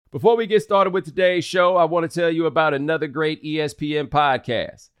Before we get started with today's show, I want to tell you about another great ESPN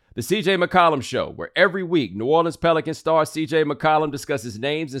podcast, The CJ McCollum Show, where every week New Orleans Pelicans star CJ McCollum discusses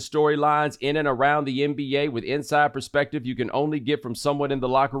names and storylines in and around the NBA with inside perspective you can only get from someone in the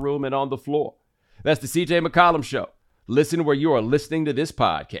locker room and on the floor. That's The CJ McCollum Show. Listen where you are listening to this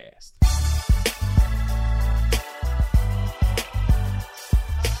podcast.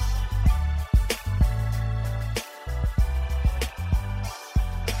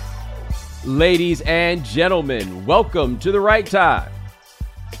 Ladies and gentlemen, welcome to The Right Time.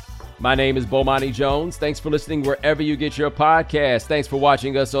 My name is Bomani Jones. Thanks for listening wherever you get your podcast. Thanks for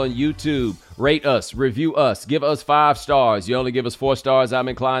watching us on YouTube. Rate us, review us, give us 5 stars. You only give us 4 stars, I'm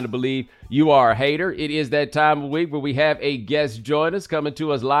inclined to believe you are a hater. It is that time of week where we have a guest join us, coming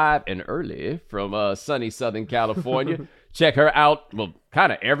to us live and early from sunny Southern California. Check her out, well,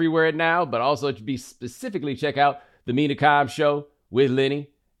 kind of everywhere now, but also to be specifically check out the Mina Show with Lenny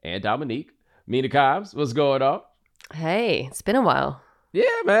and Dominique. Mina Cobbs, what's going on? Hey, it's been a while. Yeah,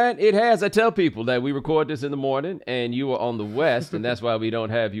 man, it has. I tell people that we record this in the morning and you were on the West, and that's why we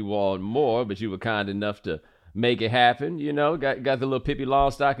don't have you on more, but you were kind enough to make it happen. You know, got the little Pippi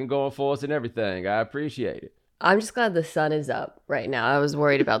Longstocking going for us and everything. I appreciate it. I'm just glad the sun is up right now. I was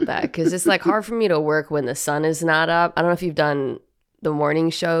worried about that because it's like hard for me to work when the sun is not up. I don't know if you've done the morning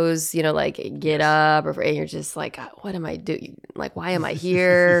shows, you know, like Get Up, and you're just like, what am I doing? Like, why am I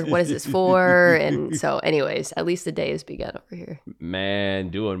here? What is this for? And so anyways, at least the day has begun over here. Man,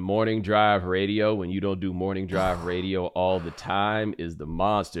 doing morning drive radio when you don't do morning drive radio all the time is the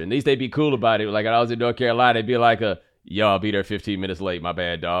monster. At least they'd be cool about it. Like, when I was in North Carolina, they'd be like, yo, I'll be there 15 minutes late. My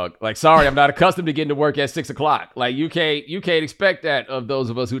bad, dog. Like, sorry, I'm not accustomed to getting to work at 6 o'clock. Like, you can't expect that of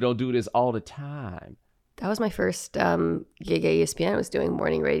those of us who don't do this all the time. That was my first gig at ESPN. I was doing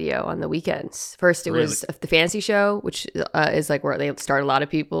morning radio on the weekends. First, it was the Fantasy Show, which is like where they start a lot of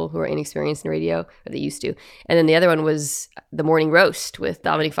people who are inexperienced in radio, or they used to. And then the other one was the Morning Roast with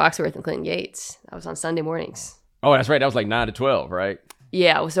Dominique Foxworth and Clinton Yates. That was on Sunday mornings. Oh, that's right. That was like 9 to 12, right?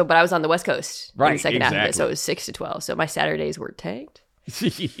 Yeah. So, but I was on the West Coast in the second half of it, so it was 6 to 12. So my Saturdays were tanked.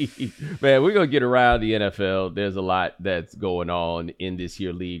 Man, we're gonna get around the NFL. There's a lot that's going on in this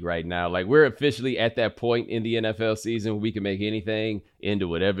here league right now. Like, we're officially at that point in the NFL season where we can make anything into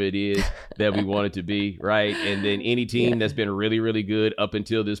whatever it is that we want it to be, right? And then any team that's been really, really good up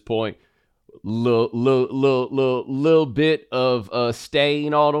until this point, little bit of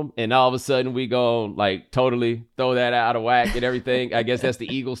stain on them, and all of a sudden we gonna like totally throw that out of whack and everything. I guess that's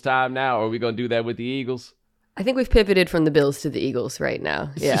the Eagles' time now. Or are we gonna do that with the Eagles? I think we've pivoted from the Bills to the Eagles right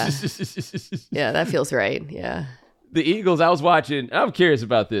now. Yeah. Yeah, that feels right. Yeah. The Eagles, I was watching, I'm curious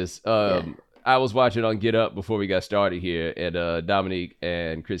about this. I was watching on Get Up before we got started here, and Dominique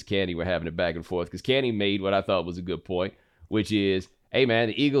and Chris Canty were having it back and forth because Canty made what I thought was a good point, which is, hey, man,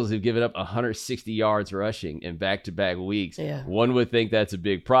 the Eagles have given up 160 yards rushing in back-to-back weeks. Yeah. One would think that's a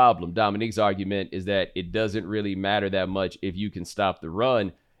big problem. Dominique's argument is that it doesn't really matter that much if you can stop the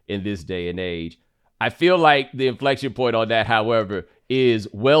run in this day and age. I feel like the inflection point on that, however, is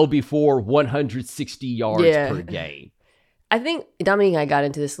well before 160 yards per game. I think Dominique and I got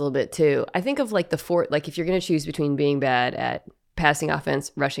into this a little bit too. I think of like like if you're going to choose between being bad at passing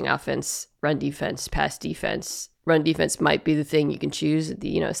offense, rushing offense, run defense, pass defense, run defense might be the thing you can choose,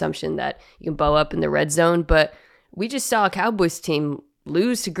 the assumption that you can bow up in the red zone. But we just saw a Cowboys team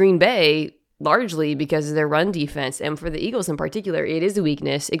lose to Green Bay largely because of their run defense. And for the Eagles in particular, it is a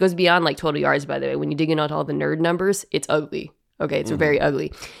weakness. It goes beyond like total yards, by the way. When you dig into all the nerd numbers, it's ugly. Okay, it's very ugly.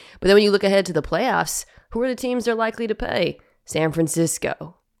 But then when you look ahead to the playoffs, who are the teams they're likely to play? San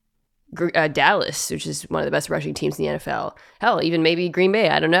Francisco, Dallas, which is one of the best rushing teams in the NFL. Hell, even maybe Green Bay,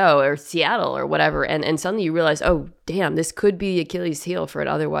 I don't know, or Seattle or whatever. And suddenly you realize, oh, damn, this could be the Achilles heel for an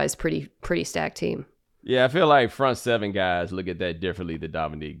otherwise pretty stacked team. Yeah, I feel like front seven guys look at that differently than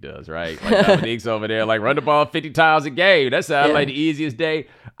Dominique does, right? Like, Dominique's over there, like, run the ball 50 times a game. That sounds like the easiest day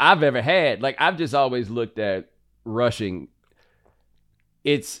I've ever had. Like, I've just always looked at rushing.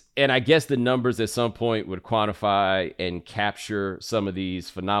 And I guess the numbers at some point would quantify and capture some of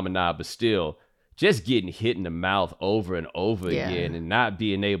these phenomena, but still, just getting hit in the mouth over and over again and not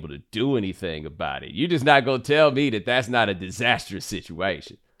being able to do anything about it. You're just not going to tell me that that's not a disastrous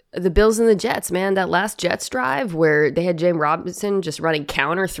situation. The Bills and the Jets, man, that last Jets drive where they had James Robinson just running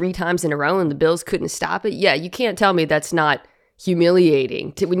counter 3 times in a row and the Bills couldn't stop it. Yeah, you can't tell me that's not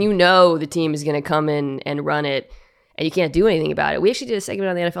humiliating when you know the team is going to come in and run it and you can't do anything about it. We actually did a segment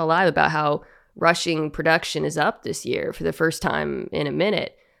on the NFL Live about how rushing production is up this year for the first time in a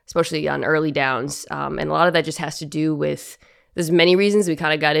minute, especially on early downs. And a lot of that just has to do with there's many reasons we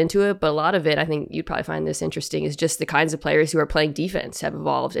kind of got into it, but a lot of it, I think you'd probably find this interesting, is just the kinds of players who are playing defense have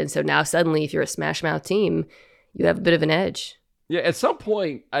evolved. And so now suddenly, if you're a smash mouth team, you have a bit of an edge. Yeah, at some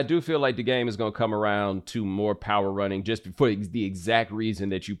point, I do feel like the game is going to come around to more power running just for the exact reason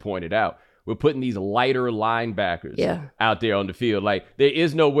that you pointed out. We're putting these lighter linebackers out there on the field. Like, there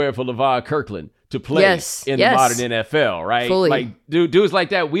is nowhere for LeVon Kirkland to play in the modern NFL, right? Fully. Like, dudes like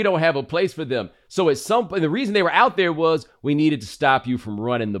that, we don't have a place for them. So at some point, the reason they were out there was we needed to stop you from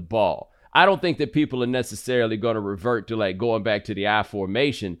running the ball. I don't think that people are necessarily going to revert to like going back to the I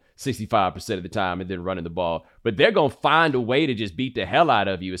formation 65% of the time and then running the ball. But they're going to find a way to just beat the hell out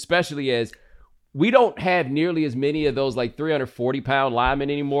of you, especially as we don't have nearly as many of those like 340-pound linemen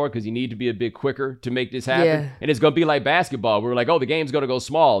anymore because you need to be a bit quicker to make this happen. Yeah. And it's going to be like basketball. We're like, oh, the game's going to go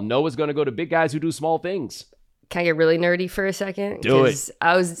small. No, it's going to go to big guys who do small things. Can I get really nerdy for a second? Do it.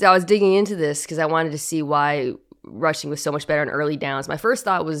 I was digging into this because I wanted to see why rushing was so much better on early downs. My first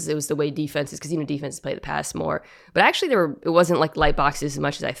thought was it was the way defenses, because defenses play the pass more. But actually, it wasn't like light boxes as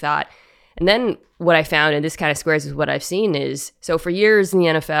much as I thought. And then what I found, and this kind of squares with what I've seen, is so for years in the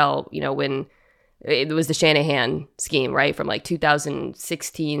NFL, when it was the Shanahan scheme, right? From like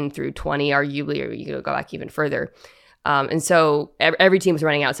 2016 through 20, arguably, or you could go back even further. And so every team was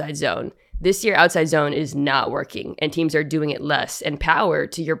running outside zone. This year, outside zone is not working, and teams are doing it less. And power,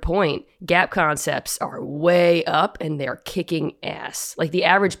 to your point, gap concepts are way up, and they're kicking ass. Like the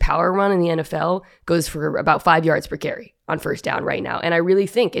average power run in the NFL goes for about 5 yards per carry on first down right now. And I really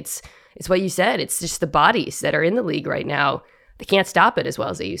think it's what you said. It's just the bodies that are in the league right now. They can't stop it as well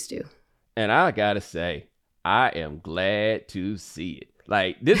as they used to. And I gotta say, I am glad to see it.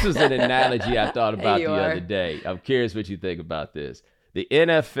 Like, this was an analogy I thought about the other day. I'm curious what you think about this. The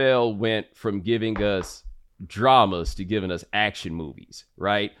NFL went from giving us dramas to giving us action movies,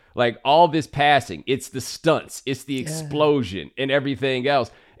 right? Like all this passing, it's the stunts, it's the explosion and everything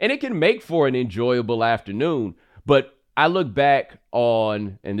else. And it can make for an enjoyable afternoon. But I look back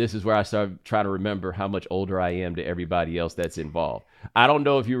on, and this is where I start trying to remember how much older I am to everybody else that's involved. I don't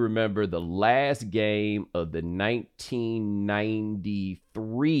know if you remember the last game of the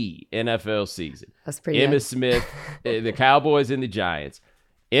 1993 NFL season. That's pretty Emmitt Smith, the Cowboys and the Giants.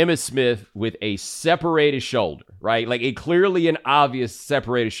 Emmitt Smith with a separated shoulder, right? Like a clearly an obvious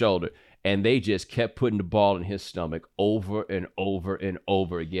separated shoulder. And they just kept putting the ball in his stomach over and over and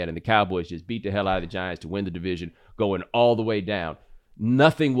over again. And the Cowboys just beat the hell out of the Giants to win the division, going all the way down.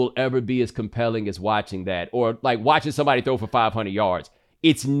 Nothing will ever be as compelling as watching that, or like watching somebody throw for 500 yards.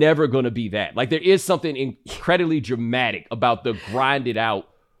 It's never going to be that. Like there is something incredibly dramatic about the grinded out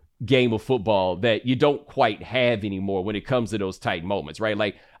game of football that you don't quite have anymore when it comes to those tight moments, right?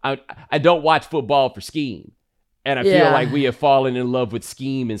 Like I don't watch football for scheme. And I feel like we have fallen in love with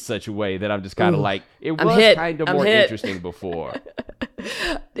scheme in such a way that I'm just kind of like, it was kind of more interesting before.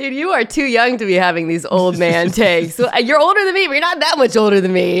 Dude, you are too young to be having these old man takes. You're older than me, but you're not that much older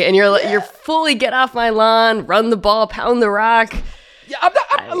than me. And you're fully get off my lawn, run the ball, pound the rock. Yeah,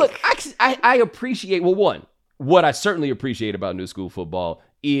 I appreciate, well, one, what I certainly appreciate about new school football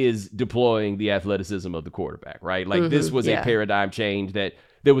is deploying the athleticism of the quarterback, right? Like this was a paradigm change that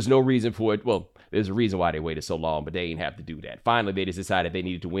there was no reason for it. Well, there's a reason why they waited so long, but they didn't have to do that. Finally, they just decided they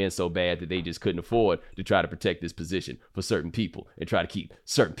needed to win so bad that they just couldn't afford to try to protect this position for certain people and try to keep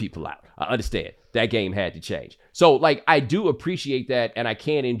certain people out. I understand that game had to change. So, like, I do appreciate that, and I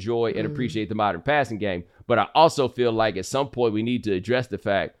can enjoy and appreciate the modern passing game, but I also feel like at some point we need to address the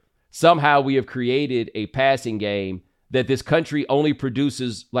fact somehow we have created a passing game that this country only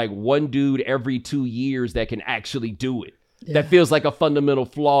produces like one dude every 2 years that can actually do it. Yeah. That feels like a fundamental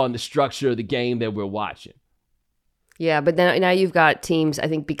flaw in the structure of the game that we're watching. Yeah, but then now you've got teams, I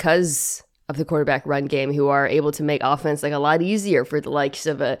think because of the quarterback run game, who are able to make offense like a lot easier for the likes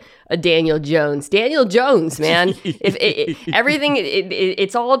of a Daniel Jones. Daniel Jones, man. Everything,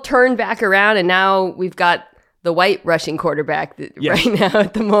 it's all turned back around, and now we've got the white rushing quarterback right now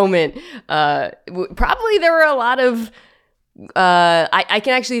at the moment. Probably there were a lot of I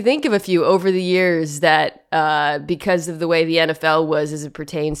can actually think of a few over the years that because of the way the NFL was as it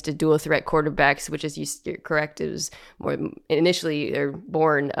pertains to dual threat quarterbacks, which is you're correct, it was more initially they're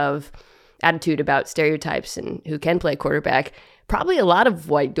born of attitude about stereotypes and who can play quarterback. Probably a lot of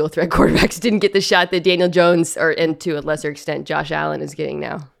white dual threat quarterbacks didn't get the shot that Daniel Jones and to a lesser extent Josh Allen is getting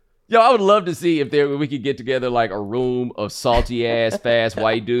now. Yo, I would love to see if we could get together like a room of salty ass fast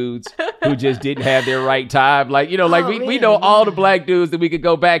white dudes who just didn't have their right time. Like, we know all the black dudes that we could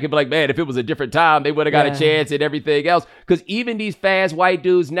go back and be like, man, if it was a different time, they would have got a chance and everything else. Because even these fast white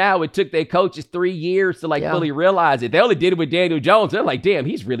dudes now, it took their coaches 3 years to fully realize it. They only did it with Daniel Jones. They're like, damn,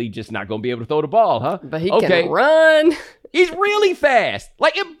 he's really just not going to be able to throw the ball, huh? But he can run. He's really fast.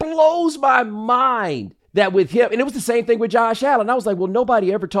 Like, it blows my mind that with him, and it was the same thing with Josh Allen. I was like, well,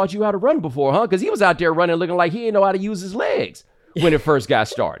 nobody ever taught you how to run before, huh? Because he was out there running looking like he didn't know how to use his legs when it first got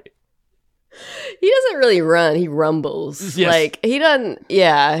started. He doesn't really run. He rumbles. Yes. Like, he doesn't,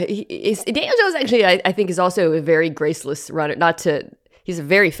 Daniel Jones actually, I think, is also a very graceless runner. He's a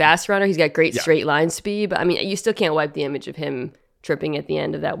very fast runner. He's got great straight line speed, but I mean, you still can't wipe the image of him tripping at the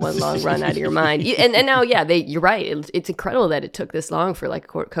end of that one long run out of your mind. And now, you're right. It's incredible that it took this long for like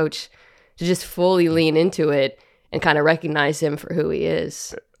a coach to just fully lean into it and kind of recognize him for who he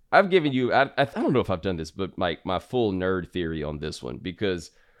is. I've given you, I don't know if I've done this, but my full nerd theory on this one, because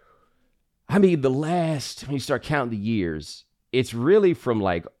I mean, when you start counting the years, it's really from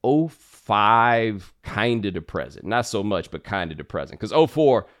like 05 kind of to present. Not so much, but kind of to present. Because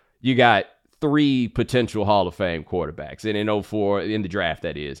 04, you got 3 potential Hall of Fame quarterbacks. And in 04, in the draft,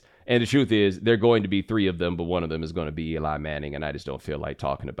 that is. And the truth is, they're going to be 3 of them, but one of them is going to be Eli Manning, and I just don't feel like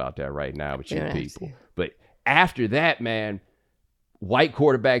talking about that right now with you people. But after that, man, white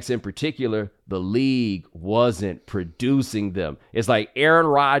quarterbacks in particular, the league wasn't producing them. It's like Aaron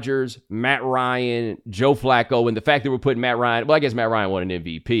Rodgers, Matt Ryan, Joe Flacco, and the fact that we're putting Matt Ryan, well, I guess Matt Ryan won an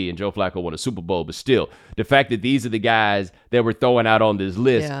MVP and Joe Flacco won a Super Bowl, but still, the fact that these are the guys that we're throwing out on this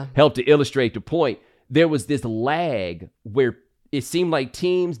list helped to illustrate the point. There was this lag where it seemed like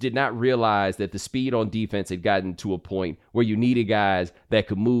teams did not realize that the speed on defense had gotten to a point where you needed guys that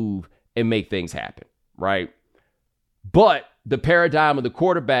could move and make things happen, right? But the paradigm of the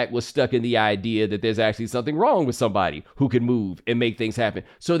quarterback was stuck in the idea that there's actually something wrong with somebody who can move and make things happen.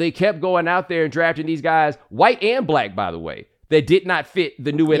 So they kept going out there and drafting these guys, white and black, by the way, that did not fit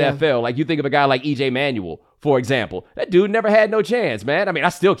the new NFL. Like, you think of a guy like E.J. Manuel, for example. That dude never had no chance, man. I mean, I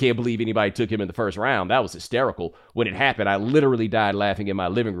still can't believe anybody took him in the first round. That was hysterical when it happened. I literally died laughing in my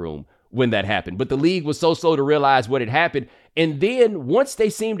living room when that happened. But the league was so slow to realize what had happened. And then once they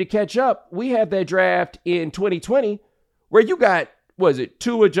seemed to catch up, we had that draft in 2020 where you got,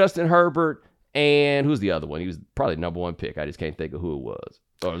 Tua, Justin Herbert, and who's the other one? He was probably the number 1 pick. I just can't think of who it was.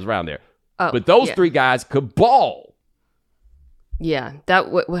 Oh, it was around there. But those 3 guys could ball. Yeah,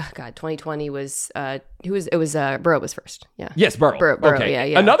 2020 was Burrow was first. Yeah. Yes, Burrow.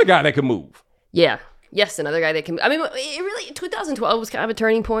 Okay. Yeah. Another guy that can move. Yeah. Yes, another guy that can. I mean, it really 2012 was kind of a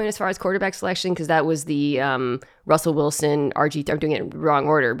turning point as far as quarterback selection, because that was the Russell Wilson RG. I'm doing it in the wrong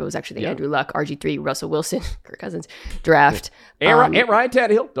order, but it was actually the Andrew Luck RG3 Russell Wilson Kirk Cousins draft. And Ryan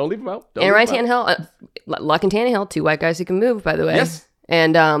Tannehill. Don't leave him out. Ryan Tannehill, Luck and Tannehill, 2 white guys who can move, by the way. Yes.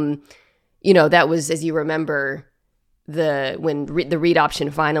 And that was, as you remember, when the read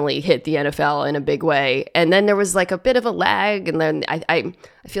option finally hit the NFL in a big way. And then there was like a bit of a lag. And then I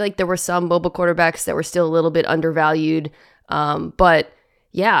feel like there were some mobile quarterbacks that were still a little bit undervalued. But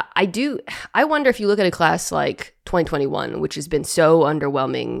yeah, I wonder if you look at a class like 2021, which has been so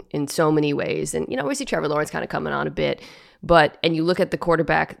underwhelming in so many ways. And, we see Trevor Lawrence kind of coming on a bit. And you look at the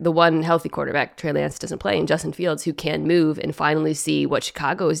quarterback, the one healthy quarterback, Trey Lance doesn't play, and Justin Fields, who can move, and finally see what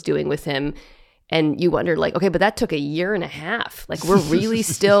Chicago is doing with him. And you wonder, like, okay, but that took a year and a half. Like, we're really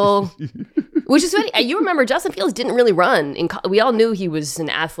still, which is funny. You remember Justin Fields didn't really run. We all knew he was an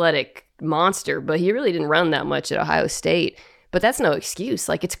athletic monster, but he really didn't run that much at Ohio State. But that's no excuse.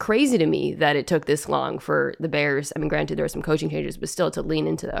 Like, it's crazy to me that it took this long for the Bears. I mean, granted, there were some coaching changes, but still to lean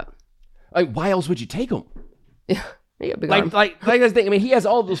into that. Like, why else would you take him? Yeah. Like that's the thing. I mean, he has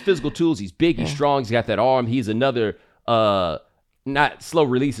all those physical tools. He's big, he's strong, he's got that arm. He's another not slow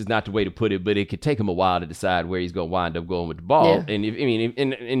release is not the way to put it, but it could take him a while to decide where he's going to wind up going with the ball. Yeah.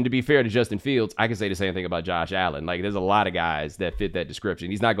 And to be fair to Justin Fields, I can say the same thing about Josh Allen. Like, there's a lot of guys that fit that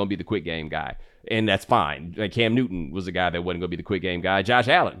description. He's not going to be the quick game guy, and that's fine. Like, Cam Newton was a guy that wasn't going to be the quick game guy. Josh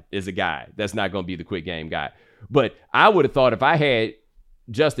Allen is a guy that's not going to be the quick game guy. But I would have thought if I had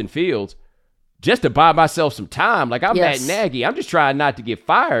Justin Fields, just to buy myself some time, like I'm Matt Nagy, I'm just trying not to get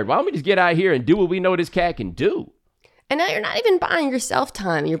fired. Why don't we just get out here and do what we know this cat can do? And now you're not even buying yourself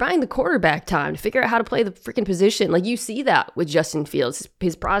time. You're buying the quarterback time to figure out how to play the freaking position. Like, you see that with Justin Fields.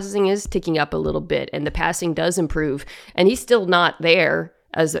 His processing is ticking up a little bit, and the passing does improve. And he's still not there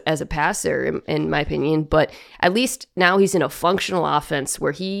as a passer, in my opinion. But at least now he's in a functional offense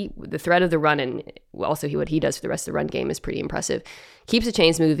where the threat of the run, and also what he does for the rest of the run game is pretty impressive. Keeps the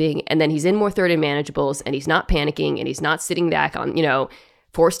chains moving, and then he's in more third and manageables, and he's not panicking, and he's not sitting back on,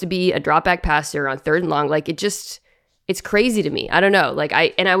 forced to be a drop back passer on 3rd and long. Like it's crazy to me. I don't know. Like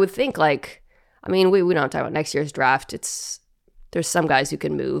I would think like, I mean, we don't talk about next year's draft. There's some guys who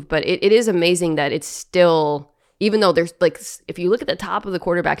can move, but it is amazing that it's still, even though there's like, if you look at the top of the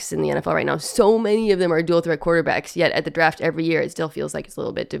quarterbacks in the NFL right now, so many of them are dual threat quarterbacks, yet at the draft every year, it still feels like it's a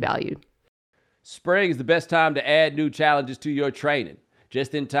little bit devalued. Spring is the best time to add new challenges to your training,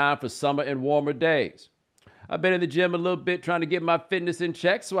 just in time for summer and warmer days. I've been in the gym a little bit trying to get my fitness in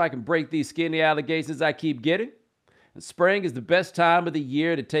check so I can break these skinny allegations I keep getting. And spring is the best time of the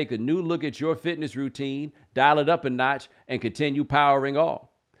year to take a new look at your fitness routine, dial it up a notch, and continue powering on.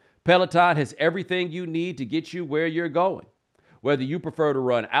 Peloton has everything you need to get you where you're going. Whether you prefer to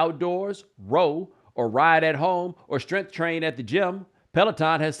run outdoors, row, or ride at home, or strength train at the gym,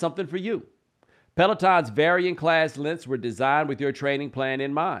 Peloton has something for you. Peloton's varying class lengths were designed with your training plan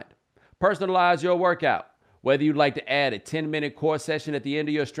in mind. Personalize your workout. Whether you'd like to add a 10-minute core session at the end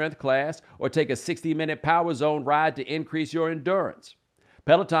of your strength class or take a 60-minute power zone ride to increase your endurance.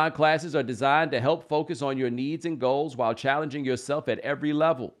 Peloton classes are designed to help focus on your needs and goals while challenging yourself at every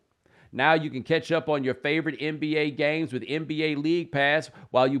level. Now you can catch up on your favorite NBA games with NBA League Pass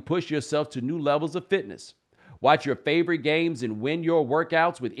while you push yourself to new levels of fitness. Watch your favorite games and win your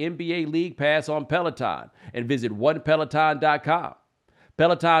workouts with NBA League Pass on Peloton and visit onepeloton.com.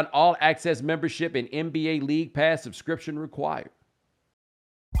 Peloton All Access membership and NBA League Pass subscription required.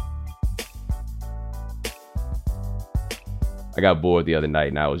 I got bored the other night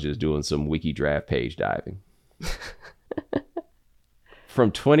and I was just doing some wiki draft page diving.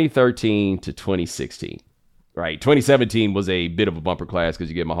 From 2013 to 2016, right? 2017 was a bit of a bumper class because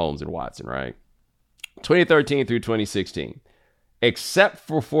you get Mahomes and Watson, right? 2013 through 2016, except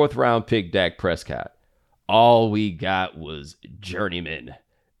for 4th round pick Dak Prescott, all we got was journeymen.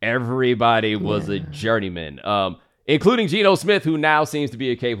 Everybody was a journeyman, including Geno Smith, who now seems to be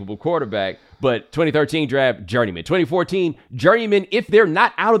a capable quarterback. But 2013 draft, journeyman. 2014, journeyman if they're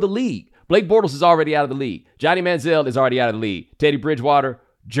not out of the league. Blake Bortles is already out of the league. Johnny Manziel is already out of the league. Teddy Bridgewater,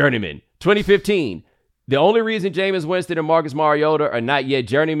 journeyman. 2015, the only reason Jameis Winston and Marcus Mariota are not yet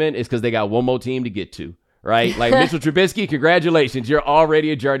journeymen is because they got one more team to get to, right? Like Mitchell Trubisky, congratulations. You're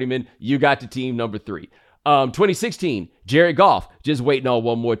already a journeyman. You got to team number 3. 2016, Jared Goff, just waiting on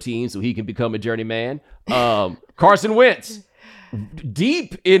one more team so he can become a journeyman. Carson Wentz,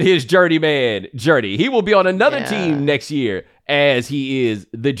 deep in his journeyman journey. He will be on another team next year as he is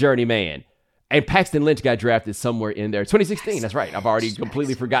the journeyman. And Paxton Lynch got drafted somewhere in there. 2016, that's right. I've already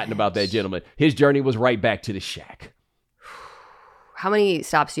completely forgotten about that gentleman. His journey was right back to the shack. How many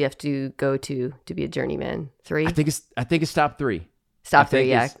stops do you have to go to be a journeyman? 3? I think it's top 3. Stop 3,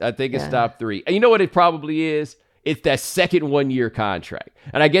 yeah. I think it's top 3. And you know what it probably is? It's that second 1-year contract.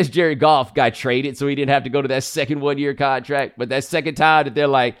 And I guess Jared Goff got traded, so he didn't have to go to that second 1-year contract. But that second time that they're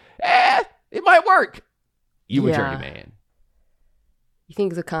like, it might work. You a journeyman. You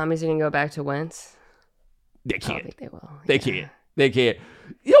think the commies are going to go back to Wentz? They can't. I don't think they will. They can't.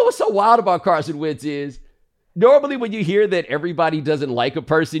 You know what's so wild about Carson Wentz is, normally when you hear that everybody doesn't like a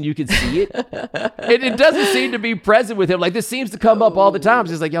person, you can see it. And it doesn't seem to be present with him. Like, this seems to come up all the time. It's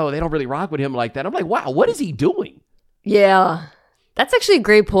just like, yo, they don't really rock with him like that. I'm like, wow, what is he doing? Yeah. That's actually a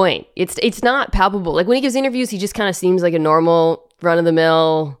great point. It's not palpable. Like, when he gives interviews, he just kind of seems like a normal,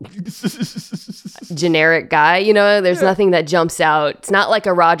 run-of-the-mill, generic guy. You know, there's nothing that jumps out. It's not like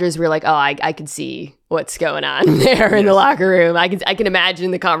a Rodgers where you're like, oh, I can see what's going on there in the locker room. I can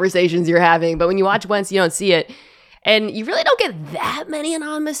imagine the conversations you're having. But when you watch Wentz, you don't see it. And you really don't get that many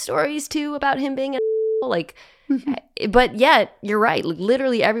anonymous stories, too, about him being like, but yet, you're right.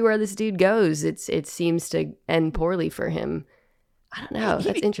 Literally everywhere this dude goes, it seems to end poorly for him. I don't know.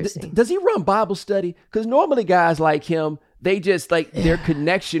 That's interesting. Does he run Bible study? Because normally guys like him, they just like their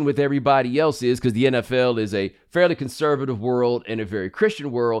connection with everybody else is, because the NFL is a fairly conservative world and a very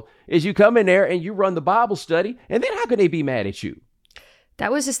Christian world, is you come in there and you run the Bible study, and then how could they be mad at you?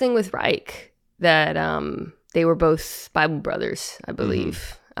 That was his thing with Reich, that they were both Bible brothers, I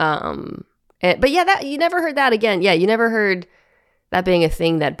believe. But yeah, that you never heard that again. Yeah, you never heard that being a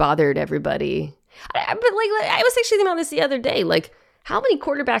thing that bothered everybody. But like, I was actually thinking about this the other day. Like, how many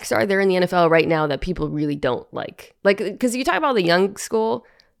quarterbacks are there in the NFL right now that people really don't like? Like, because if you talk about the young school,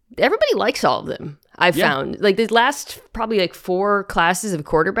 everybody likes all of them. I've found like the last probably like 4 classes of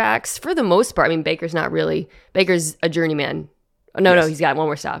quarterbacks, for the most part. I mean, Baker's not really. Baker's a journeyman. No, he's got one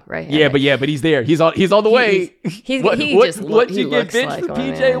more stop, right? Yeah, but he's there. He's on the way. Once you get benched for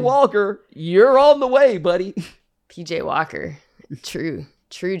PJ Walker, you're on the way, buddy. PJ Walker, true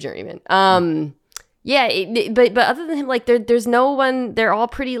journeyman. Yeah, but other than him, like there's no one. They're all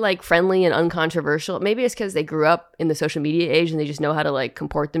pretty like friendly and uncontroversial. Maybe it's because they grew up in the social media age and they just know how to like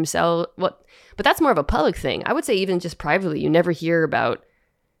comport themselves. But that's more of a public thing. I would say even just privately, you never hear about.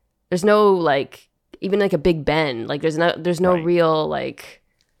 There's no like even like a Big Ben. Like there's no Right. real like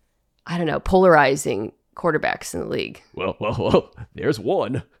I don't know polarizing quarterbacks in the league. Well, there's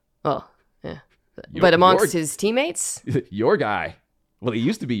one. Oh yeah, Your- but amongst your- his teammates. Your guy. Well, he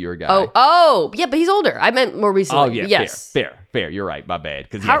used to be your guy. Oh, yeah, but he's older. I meant more recently. Oh, yeah. Yes. Fair. You're right. My bad.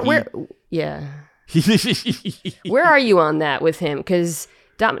 Because Where are you on that with him? Because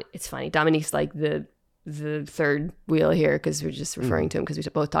it's funny. Dominique's like the third wheel here because we're just referring to him because we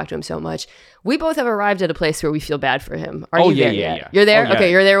both talked to him so much. We both have arrived at a place where we feel bad for him. Are you there yet? Yeah. You're there? Oh, yeah.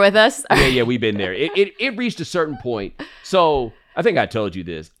 Okay, you're there with us? Yeah, we've been there. It reached a certain point. So I think I told you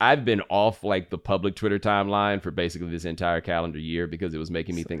this. I've been off like the public Twitter timeline for basically this entire calendar year because it was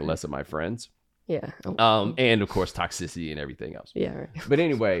making me think less of my friends. Yeah. And of course toxicity and everything else. Yeah. Right. But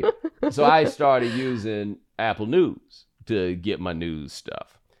anyway, so I started using Apple News to get my news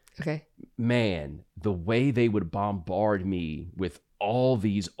stuff. Okay. Man, the way they would bombard me with all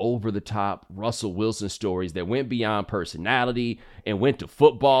these over-the-top Russell Wilson stories that went beyond personality and went to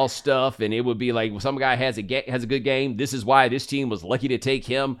football stuff, and it would be like, some guy has a good game. This is why this team was lucky to take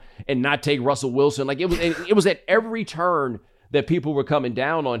him and not take Russell Wilson. Like it was at every turn that people were coming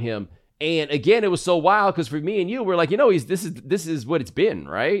down on him. And again, it was so wild because for me and you, we're like, this is what it's been,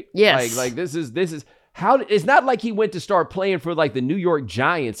 right? Yes. Like this is. How it's not like he went to start playing for like the New York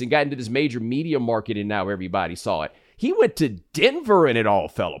Giants and got into this major media market and now everybody saw it. He went to Denver and it all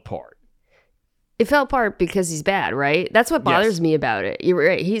fell apart. It fell apart because he's bad, right? That's what bothers me about it. You're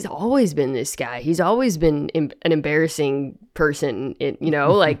right. He's always been this guy. He's always been an embarrassing person.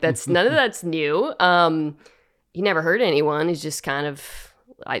 Like none of that's new. He never hurt anyone. He's just kind of,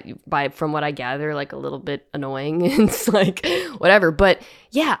 from what I gather, like a little bit annoying. It's like whatever. But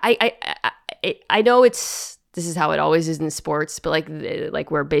yeah, I know this is how it always is in sports, but like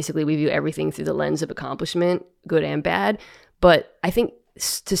where basically we view everything through the lens of accomplishment, good and bad. But I think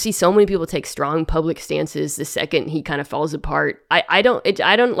to see so many people take strong public stances the second he kind of falls apart, I don't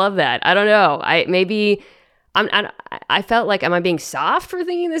love that. I don't know. I felt like, am I being soft for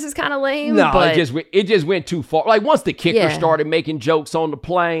thinking this is kind of lame? No, but it just went too far. Like once the kicker started making jokes on the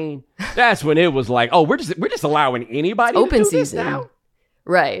plane, that's when it was like, oh, we're just allowing anybody open to do season this now.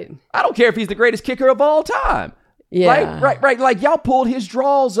 Right. I don't care if he's the greatest kicker of all time. Yeah. Right. Like y'all pulled his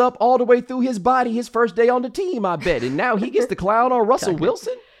draws up all the way through his body his first day on the team, I bet. And now he gets the clown on Russell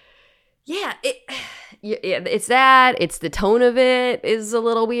Wilson? Yeah, it's that. It's the tone of it is a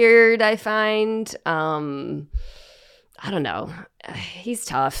little weird, I find. I don't know. He's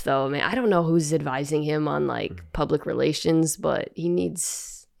tough though, man. I don't know who's advising him on like public relations, but he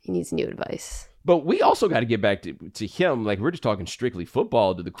needs new advice. But we also got to get back to him. Like, we're just talking strictly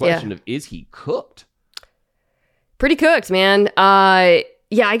football, to the question of, is he cooked? Pretty cooked, man. I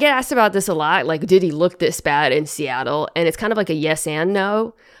get asked about this a lot. Like, did he look this bad in Seattle? And it's kind of like a yes and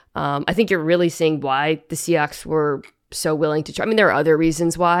no. I think you're really seeing why the Seahawks were so willing to try. I mean, there are other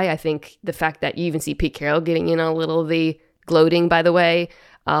reasons why. I think the fact that you even see Pete Carroll getting in on a little of the gloating, by the way,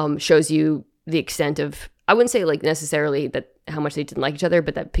 shows you the extent of, I wouldn't say like necessarily that how much they didn't like each other,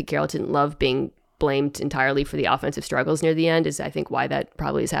 but that Pete Carroll didn't love being blamed entirely for the offensive struggles near the end is I think why that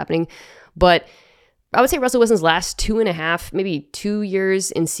probably is happening. But I would say Russell Wilson's last 2.5, maybe 2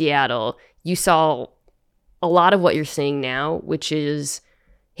 years in Seattle, you saw a lot of what you're seeing now, which is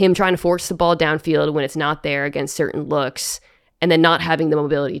him trying to force the ball downfield when it's not there against certain looks and then not having the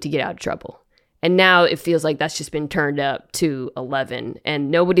mobility to get out of trouble. And now it feels like that's just been turned up to 11.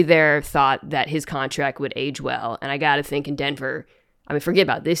 And nobody there thought that his contract would age well. And I got to think in Denver, I mean, forget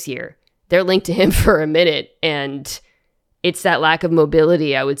about this year. They're linked to him for a minute. And it's that lack of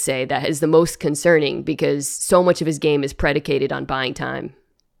mobility, I would say, that is the most concerning because so much of his game is predicated on buying time.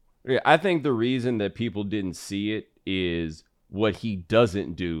 Yeah, I think the reason that people didn't see it is what he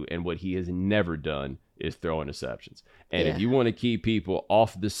doesn't do and what he has never done is throw interceptions. And if you want to keep people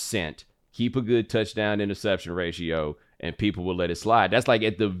off the scent, keep a good touchdown interception ratio and people will let it slide. That's like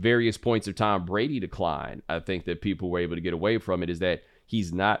at the various points of Tom Brady decline. I think that people were able to get away from it is that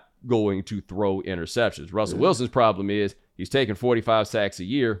he's not going to throw interceptions. Russell Wilson's problem is he's taking 45 sacks a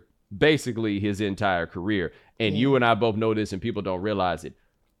year, basically his entire career. And you and I both know this and people don't realize it.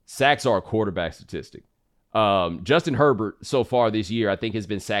 Sacks are a quarterback statistic. Justin Herbert so far this year, I think has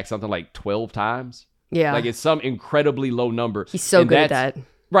been sacked something like 12 times. Yeah. Like it's some incredibly low number. He's so good at that.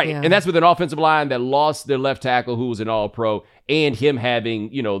 Right. Yeah. And that's with an offensive line that lost their left tackle who was an all-pro and him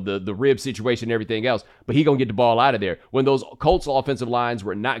having, the rib situation and everything else. But he going to get the ball out of there. When those Colts offensive lines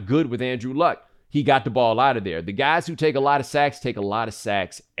were not good with Andrew Luck, he got the ball out of there. The guys who take a lot of sacks take a lot of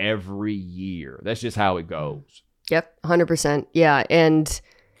sacks every year. That's just how it goes. Yep, 100%. Yeah, and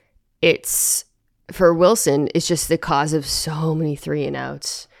it's, for Wilson, it's just the cause of so many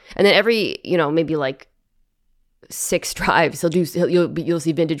 3-and-outs. And then every, maybe like 6 drives, you'll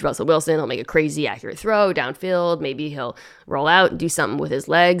see vintage Russell Wilson. He'll make a crazy accurate throw downfield. Maybe he'll roll out and do something with his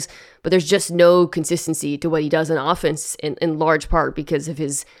legs. But there's just no consistency to what he does on offense, in large part because of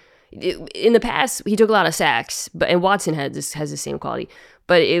his... In the past, he took a lot of sacks, and Watson has the same quality,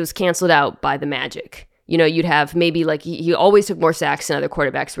 but it was canceled out by the magic. You'd have maybe like he always took more sacks than other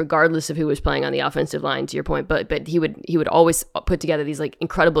quarterbacks, regardless of who was playing on the offensive line, to your point. But he would always put together these like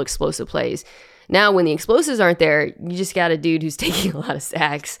incredible explosive plays. Now, when the explosives aren't there, you just got a dude who's taking a lot of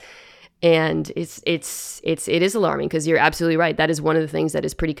sacks, and it is alarming because you're absolutely right. That is one of the things that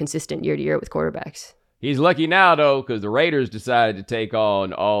is pretty consistent year to year with quarterbacks. He's lucky now, though, because the Raiders decided to take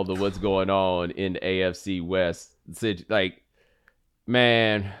on all the what's going on in the AFC West. Like,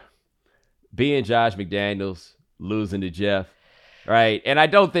 man, being Josh McDaniels, losing to Jeff, right? And I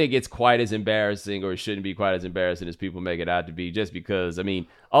don't think it's quite as embarrassing, or it shouldn't be quite as embarrassing as people make it out to be, just because, I mean,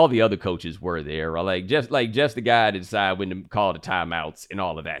 all the other coaches were there, right? Jeff's the guy to decide when to call the timeouts and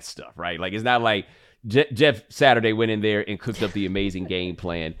all of that stuff, right? Like, it's not like Jeff Saturday went in there and cooked up the amazing game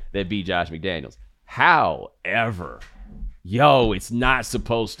plan that beat Josh McDaniels. However, it's not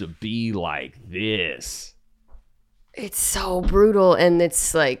supposed to be like this. It's so brutal, and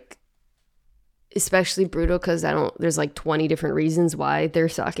it's like especially brutal because there's like 20 different reasons why they're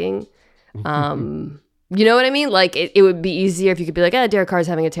sucking. You know what I mean? Like it would be easier if you could be like, Derek Carr's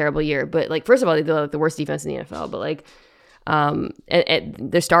having a terrible year, but like, first of all, they're the worst defense in the NFL, but like and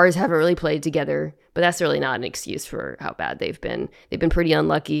their stars haven't really played together, but that's really not an excuse for how bad they've been. They've been pretty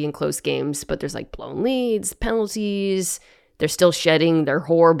unlucky in close games, but there's like blown leads, penalties. They're still shedding their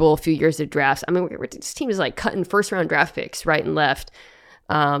horrible few years of drafts. I mean, this team is like cutting first-round draft picks right and left.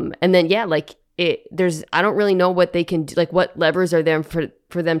 And then, I don't really know what they can do, like what levers are there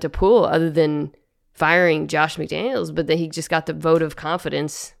for them to pull other than firing Josh McDaniels, but then he just got the vote of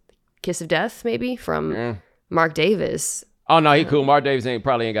confidence, kiss of death maybe, from Mark Davis. Oh no, he cool. Mark Davis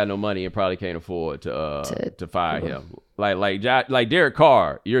probably ain't got no money and probably can't afford to fire him. Like Derek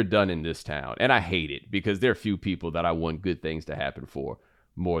Carr, you're done in this town, and I hate it because there are few people that I want good things to happen for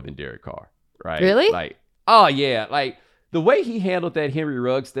more than Derek Carr. Right? Really? Like, oh yeah, like the way he handled that Henry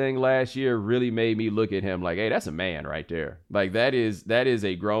Ruggs thing last year really made me look at him like, hey, that's a man right there. Like that is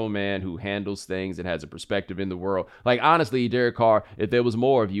a grown man who handles things and has a perspective in the world. Like honestly, Derek Carr, if there was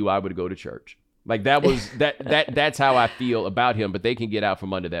more of you, I would go to church. Like that was that's how I feel about him. But they can get out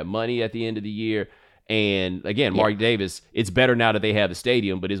from under that money at the end of the year. And again, Mark Davis, it's better now that they have the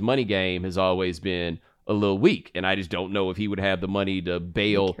stadium, but his money game has always been a little weak. And I just don't know if he would have the money to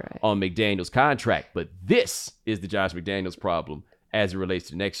bail on McDaniels' contract. But this is the Josh McDaniels problem as it relates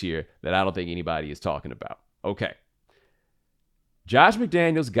to next year that I don't think anybody is talking about. Okay. Josh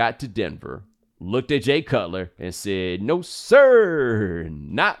McDaniels got to Denver, looked at Jay Cutler and said, no, sir,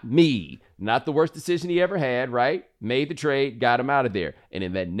 not me. Not the worst decision he ever had, right? Made the trade, got him out of there. And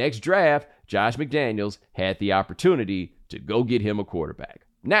in that next draft, Josh McDaniels had the opportunity to go get him a quarterback.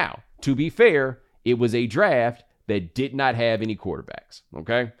 Now, to be fair, it was a draft that did not have any quarterbacks,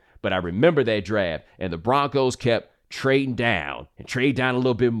 okay? But I remember that draft, and the Broncos kept trading down and trade down a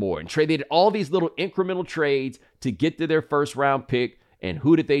little bit more and they did all these little incremental trades to get to their first round pick. And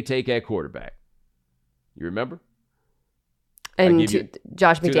who did they take at quarterback? You remember? And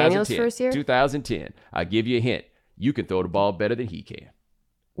Josh McDaniels' first year? 2010. I'll give you a hint. You can throw the ball better than he can.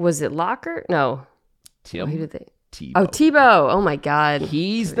 Was it Locker? No. Tim who did they? Tebow. Oh, Tebow. Oh, my God.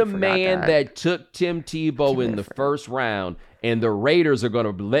 He's the man that took Tim Tebow in the first round, and the Raiders are going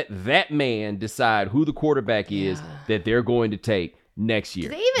to let that man decide who the quarterback is that they're going to take next year.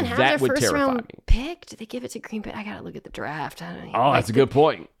 Do they even have their first round pick? Did they give it to Green Bay? I got to look at the draft. I don't know. Oh, that's a good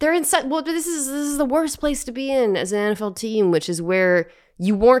point. They're inside. Well, this is the worst place to be in as an NFL team, which is where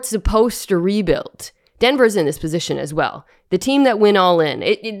you weren't supposed to rebuild. Denver's in this position as well. The team that went all in.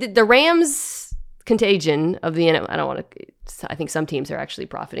 The Rams contagion of the NFL. I don't want to. I think some teams are actually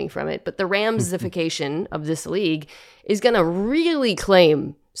profiting from it, but the Rams-ification of this league is going to really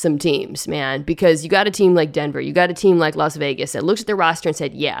claim some teams, man, because you got a team like Denver, you got a team like Las Vegas that looked at their roster and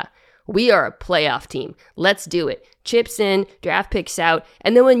said, yeah, we are a playoff team. Let's do it. Chips in, draft picks out,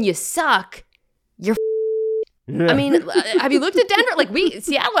 and then when you suck, you're I mean, have you looked at Denver? Like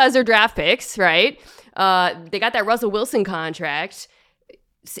Seattle has their draft picks, right? They got that Russell Wilson contract.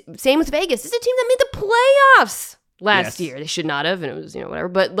 Same with Vegas. This is a team that made the playoffs last year. They should not have, and it was, whatever.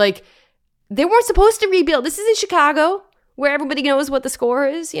 But like, they weren't supposed to rebuild. This isn't Chicago, where everybody knows what the score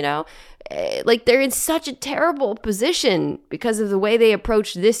is, like they're in such a terrible position because of the way they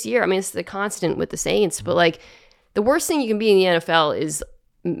approached this year. I mean, it's the constant with the Saints, but like the worst thing you can be in the NFL is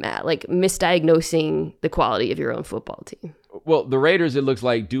like misdiagnosing the quality of your own football team. Well, the Raiders, it looks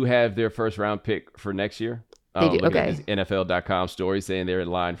like, do have their first round pick for next year. They do. Looking Okay. at this NFL.com story saying they're in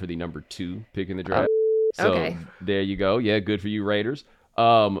line for the number 2 pick in the draft. So okay. There you go. Yeah, good for you, Raiders.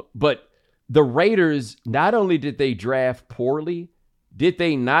 But the Raiders, not only did they draft poorly, did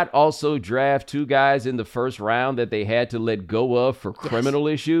they not also draft 2 guys in the first round that they had to let go of for criminal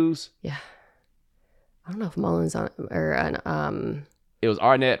issues? Yeah. I don't know if Mullins on It was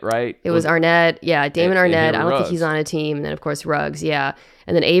Arnett, right? It was Arnett. Yeah, Damon Arnett. I don't Ruggs. think he's on a team. And then, of course, Ruggs. Yeah.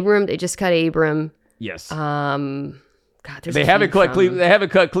 And then Abram, they just cut Abram. Yes. God, they haven't cut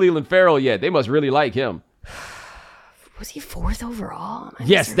Cleveland Farrell yet. They must really like him. Was he 4th overall?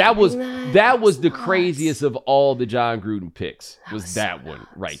 Yes, that was nuts. the craziest of all the John Gruden picks. Was that one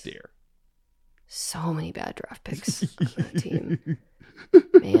right there? So many bad draft picks on that team.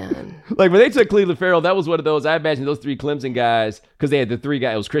 Man. Like when they took Cleveland Farrell, that was one of those. I imagine those 3 Clemson guys, because they had the 3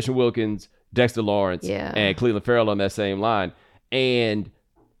 guys. It was Christian Wilkins, Dexter Lawrence, and Cleveland Farrell on that same line, and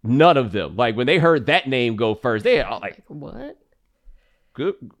none of them, like when they heard that name go first, they all like, what?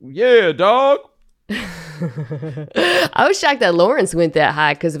 Good, yeah, dog. I was shocked that Lawrence went that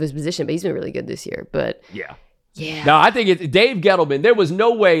high because of his position, but he's been really good this year. But yeah. No, I think it's Dave Gettleman. There was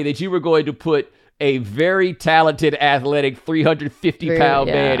no way that you were going to put a very talented, athletic, 350-pound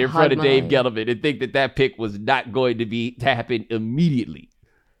man in front of Dave Gettleman and think that pick was not going to happen immediately.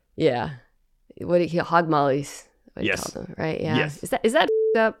 Yeah. What do you hog mollies? What you call them, right? Yeah. Yes. Is that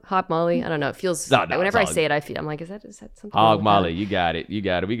up hog molly? I don't know. It feels whenever I say it, I'm like, is that something? Hog molly, you got it. We're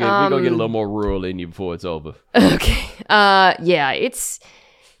gonna get a little more rural in you before it's over. Okay. Yeah,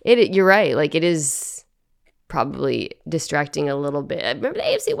 you're right. Like it is probably distracting a little bit. Remember the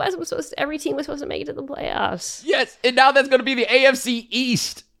AFC West every team was supposed to make it to the playoffs. Yes, and now that's gonna be the AFC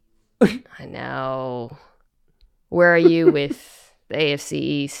East. I know. Where are you with the AFC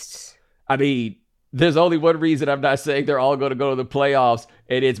East? I mean, there's only one reason I'm not saying they're all going to go to the playoffs,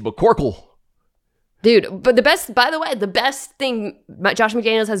 and it's McCorkle. Dude, but the best thing Josh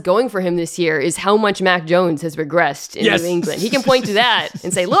McDaniels has going for him this year is how much Mac Jones has regressed in New England. He can point to that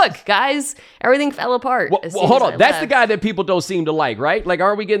and say, look, guys, everything fell apart. Well, hold on. That's the guy that people don't seem to like, right? Like,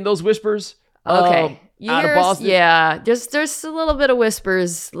 are we getting those whispers? Okay. Out of Boston? Yeah. There's a little bit of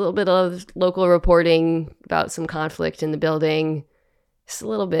whispers, a little bit of local reporting about some conflict in the building. Just a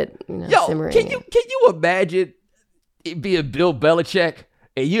little bit, simmering. Can you imagine it being Bill Belichick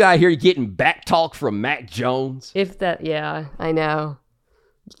and you out here getting back talk from Mac Jones? Yeah, I know.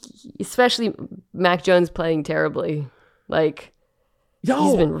 Especially Mac Jones playing terribly. Like,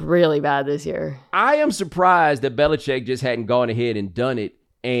 he's been really bad this year. I am surprised that Belichick just hadn't gone ahead and done it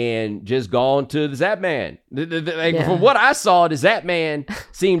and just gone to the Zap Man. From what I saw, the Zap Man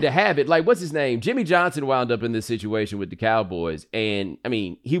seemed to have it. Like, what's his name? Jimmy Johnson wound up in this situation with the Cowboys. And, I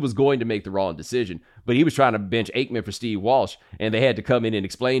mean, he was going to make the wrong decision, but he was trying to bench Aikman for Steve Walsh, and they had to come in and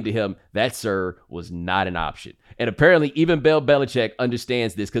explain to him that, sir, was not an option. And apparently, even Bill Belichick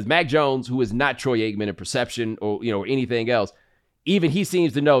understands this, because Mac Jones, who is not Troy Aikman in perception or anything else, even he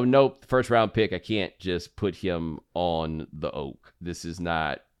seems to know, nope, first round pick, I can't just put him on the oak. This is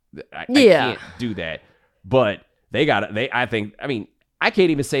not, I can't do that. But I can't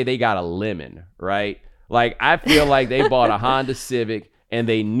even say they got a lemon, right? Like, I feel like they bought a Honda Civic and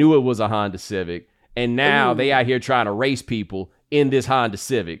they knew it was a Honda Civic. And now they out here trying to race people in this Honda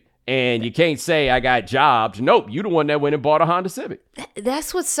Civic. And you can't say I got jobs. Nope, you the one that went and bought a Honda Civic.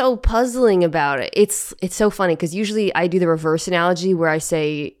 That's what's so puzzling about it. It's so funny because usually I do the reverse analogy where I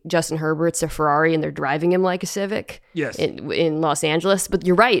say Justin Herbert's a Ferrari and they're driving him like a Civic. Yes. In Los Angeles. But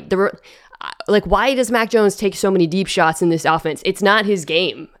you're right. Like, why does Mac Jones take so many deep shots in this offense? It's not his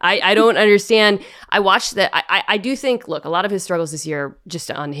game. I don't understand. I watched that. I do think, look, a lot of his struggles this year are just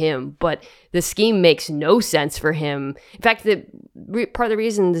on him, but the scheme makes no sense for him. In fact, part of the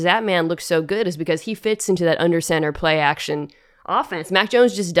reason Zap Man looks so good is because he fits into that under center play action offense. Mac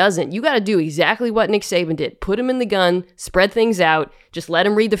Jones just doesn't. You got to do exactly what Nick Saban did. Put him in the gun, spread things out, just let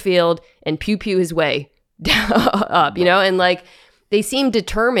him read the field and pew his way up, and like, they seem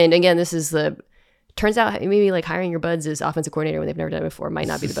determined. Again, turns out maybe like hiring your buds as offensive coordinator when they've never done it before might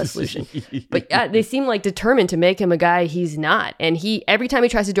not be the best solution. But they seem like determined to make him a guy he's not. And every time he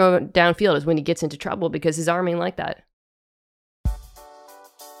tries to throw downfield is when he gets into trouble because his arm ain't like that.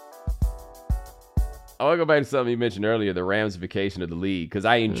 I want to go back to something you mentioned earlier, the Rams-ification of the league, because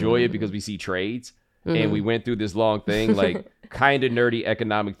I enjoy it because we see trades. And we went through this long thing, like kind of nerdy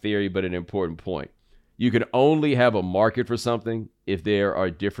economic theory, but an important point. you can only have a market for something if there are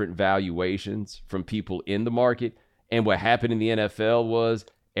different valuations from people in the market. And what happened in the NFL was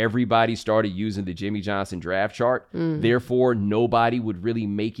everybody started using the Jimmy Johnson draft chart. Therefore, nobody would really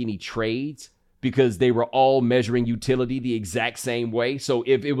make any trades because they were all measuring utility the exact same way. So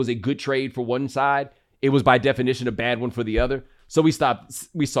if it was a good trade for one side, it was by definition a bad one for the other. So we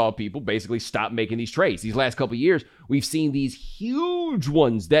saw people basically stop making these trades. These last couple of years, we've seen these huge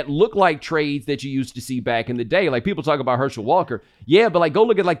ones that look like trades that you used to see back in the day. Like people talk about Herschel Walker. Yeah, but like go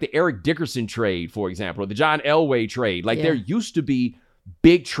look at like the Eric Dickerson trade, for example, or the John Elway trade. Like there used to be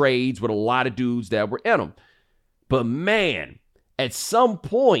big trades with a lot of dudes that were in them. But man, at some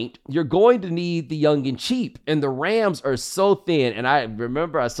point, you're going to need the young and cheap. And the Rams are so thin. And I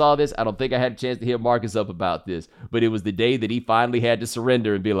remember I saw this. I don't think I had a chance to hear Marcus up about this. But it was the day that he finally had to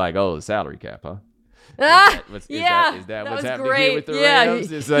surrender and be like, oh, the salary cap, huh? Is that what's happening great. Here with the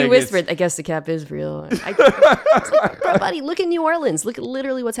Rams? He whispered, I guess the cap is real. It's like, buddy, look at New Orleans. Look at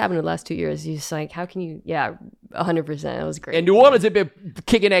literally what's happened in the last 2 years. You're just like, how can you? Yeah, 100%. That was great. And New Orleans had been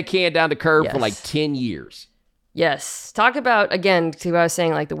kicking that can down the curb for like 10 years. Yes. Talk about, again, to what I was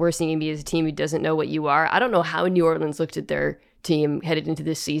saying, like the worst thing you can be is a team who doesn't know what you are. I don't know how New Orleans looked at their team headed into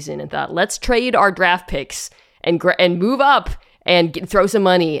this season and thought, let's trade our draft picks and move up and throw some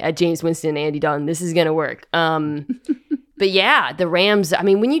money at James Winston and Andy Dalton. This is going to work. But yeah, the Rams, I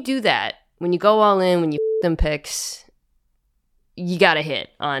mean, when you do that, when you go all in, when you them picks, you got to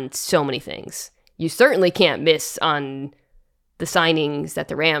hit on so many things. You certainly can't miss on the signings that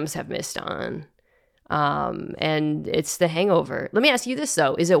the Rams have missed on. And it's the hangover. Let me ask you this,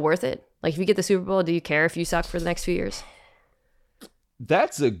 though. Is it worth it? Like, if you get the Super Bowl, do you care if you suck for the next few years?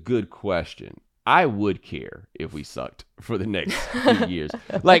 That's a good question. I would care if we sucked for the next few years.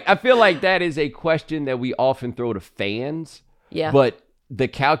 Like, I feel like that is a question that we often throw to fans. Yeah. But the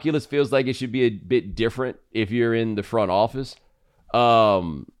calculus feels like it should be a bit different if you're in the front office.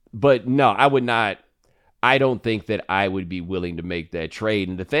 But no, I would not. I don't think that I would be willing to make that trade.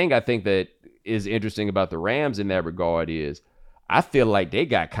 And the thing I think that is interesting about the Rams in that regard is I feel like they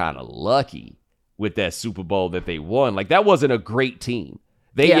got kind of lucky with that Super Bowl that they won. Like, that wasn't a great team.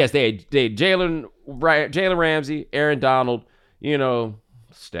 They had Jalen Ramsey, Aaron Donald,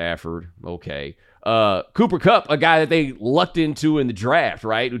 Stafford, okay. Cooper Kupp, a guy that they lucked into in the draft,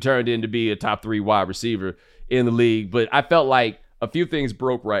 right, who turned into be a top 3 wide receiver in the league. But I felt like a few things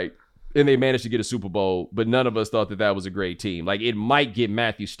broke right, and they managed to get a Super Bowl, but none of us thought that that was a great team. Like, it might get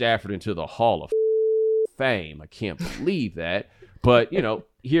Matthew Stafford into the Hall of Fame. I can't believe that. But,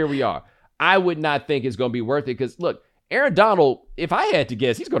 here we are. I would not think it's going to be worth it because, look, Aaron Donald, if I had to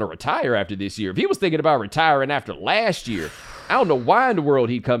guess, he's going to retire after this year. If he was thinking about retiring after last year, I don't know why in the world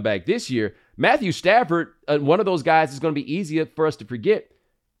he'd come back this year. Matthew Stafford, one of those guys is going to be easier for us to forget.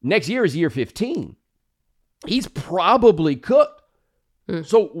 Next year is year 15. He's probably cooked.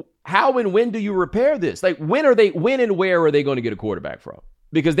 So how and when do you repair this? Like, when and where are they going to get a quarterback from?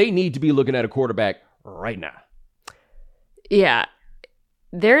 Because they need to be looking at a quarterback right now. Yeah.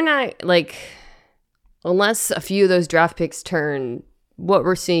 They're not, like, unless a few of those draft picks turn what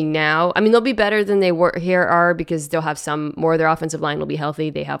we're seeing now. I mean, they'll be better than they are because they'll have some more of their offensive line will be healthy.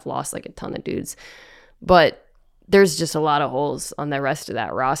 They have lost like a ton of dudes. But there's just a lot of holes on the rest of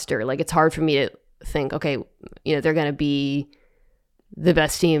that roster. Like, it's hard for me to think, okay, they're going to be the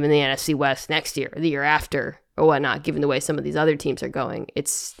best team in the NFC West next year, the year after, or whatnot, given the way some of these other teams are going. It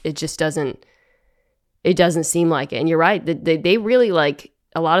just doesn't seem like it. And you're right. They really, like,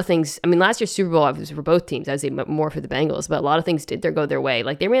 a lot of things. I mean, last year's Super Bowl was for both teams. I would say more for the Bengals, but a lot of things did go their way.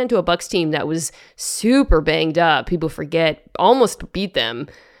 Like, they ran into a Bucs team that was super banged up. People forget, almost beat them.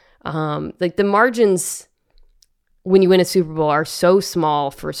 Like, the margins when you win a Super Bowl are so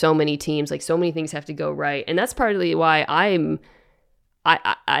small for so many teams. Like, so many things have to go right, and that's partly why I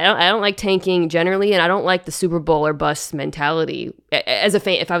don't like tanking generally, and I don't like the Super Bowl or bust mentality. As a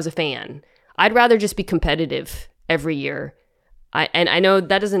fan, if I was a fan, I'd rather just be competitive every year. I know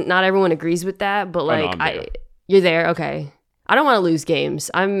that not everyone agrees with that, but like, you're there, okay. I don't want to lose games.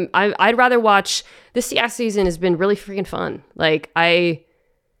 I'd rather watch. This Seahawks season has been really freaking fun. Like, I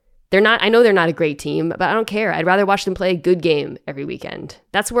know they're not a great team, but I don't care. I'd rather watch them play a good game every weekend.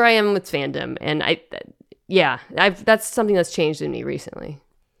 That's where I am with fandom, and that's something that's changed in me recently.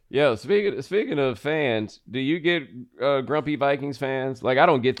 Yeah, speaking of fans, do you get grumpy Vikings fans? Like, I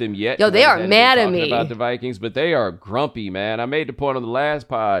don't get them yet. Yo, they are mad at me about the Vikings, but they are grumpy, man. I made the point on the last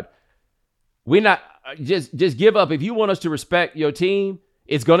pod. We not just give up. If you want us to respect your team,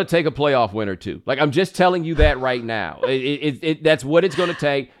 It's going to take a playoff win or two. Like, I'm just telling you that right now. That's what it's going to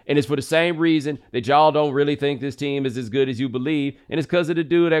take, and it's for the same reason that y'all don't really think this team is as good as you believe, and it's because of the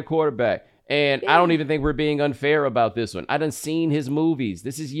dude at quarterback. And I don't even think we're being unfair about this one. I done seen his movies.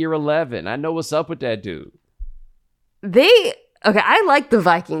 This is year 11. I know what's up with that dude. I like the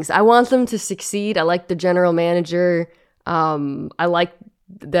Vikings. I want them to succeed. I like the general manager. I like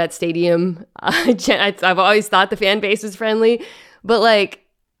that stadium. I've always thought the fan base was friendly. But, like,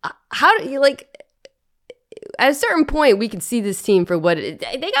 how do you, like, at a certain point, we could see this team for what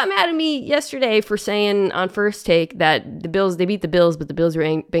they got mad at me yesterday for saying on First Take that they beat the Bills, but the Bills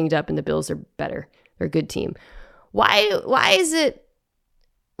are banged up and the Bills are better. They're a good team. Why do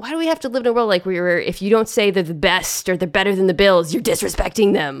we have to live in a world like where if you don't say they're the best or they're better than the Bills, you're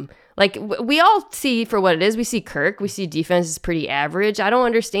disrespecting them? Like, we all see for what it is. We see Kirk. We see defense is pretty average. I don't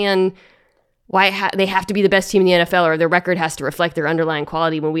understand why they have to be the best team in the NFL or their record has to reflect their underlying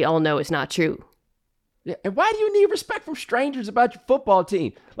quality when we all know it's not true. Yeah, and why do you need respect from strangers about your football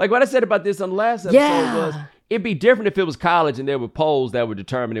team? Like what I said about this on the last episode was, it'd be different if it was college and there were polls that were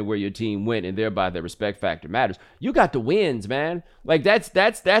determining where your team went and thereby the respect factor matters. You got the wins, man. Like that's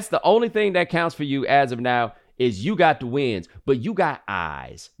the only thing that counts for you as of now is you got the wins, but you got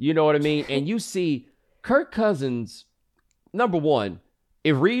eyes. You know what I mean? And you see Kirk Cousins, number one,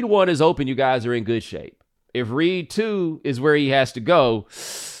 if Reed 1 is open, you guys are in good shape. If Reed 2 is where he has to go,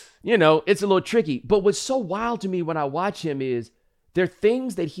 you know, it's a little tricky. But what's so wild to me when I watch him is there are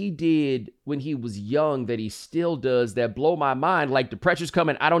things that he did when he was young that he still does that blow my mind. Like the pressure's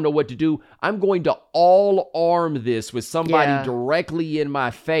coming. I don't know what to do. I'm going to all arm this with somebody directly in my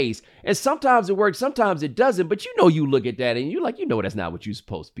face. And sometimes it works. Sometimes it doesn't. But you know, you look at that and you're like, you know, that's not what you're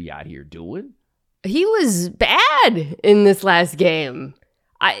supposed to be out here doing. He was bad in this last game.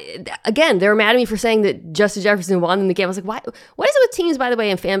 They were mad at me for saying that Justin Jefferson won in the game. I was like, why? What is it with teams, by the way,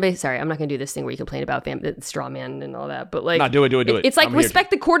 and fan base? Sorry, I'm not going to do this thing where you complain about straw man and all that. But like, no, do it. It's like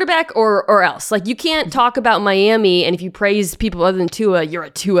respect the quarterback or else. Like you can't talk about Miami and if you praise people other than Tua, you're a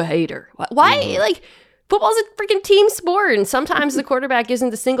Tua hater. Why? Mm-hmm. Like football's a freaking team sport, and sometimes the quarterback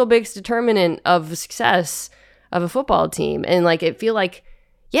isn't the single biggest determinant of success of a football team. And like it feel like,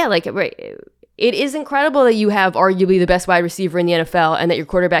 right. It is incredible that you have arguably the best wide receiver in the NFL and that your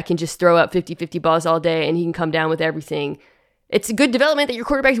quarterback can just throw up 50-50 balls all day and he can come down with everything. It's a good development that your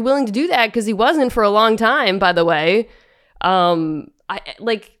quarterback's willing to do that because he wasn't for a long time, by the way. There's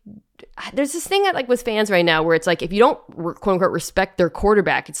this thing with fans right now where it's like if you don't quote unquote respect their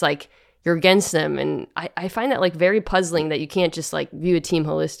quarterback, it's like you're against them. And I find that like very puzzling that you can't just like view a team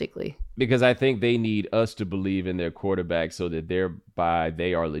holistically. Because I think they need us to believe in their quarterback so that thereby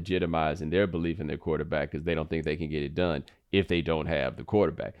they are legitimizing their belief in their quarterback because they don't think they can get it done if they don't have the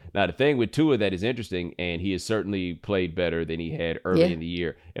quarterback. Now, the thing with Tua that is interesting, and he has certainly played better than he had early in the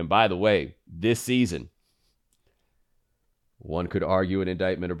year. And by the way, this season, one could argue an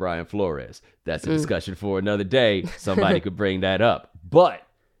indictment of Brian Flores. That's a discussion for another day. Somebody could bring that up. But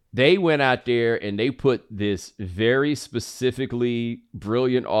they went out there and they put this very specifically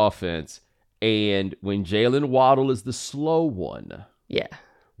brilliant offense. And when Jalen Waddle is the slow one,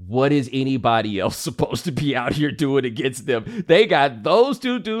 what is anybody else supposed to be out here doing against them? They got those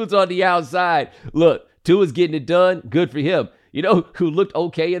two dudes on the outside. Look, Tua's getting it done. Good for him. You know who looked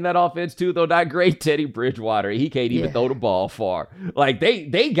okay in that offense too, though not great? Teddy Bridgewater. He can't even throw the ball far. Like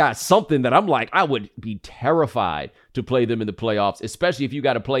they got something that I'm like, I would be terrified to play them in the playoffs, especially if you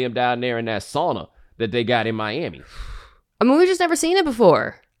got to play them down there in that sauna that they got in Miami. I mean, we've just never seen it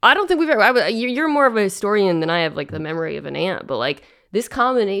before. I don't think we've ever. You're more of a historian than I have, like the memory of an ant. But like this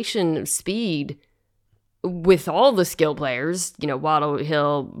combination of speed with all the skill players, you know, Waddle,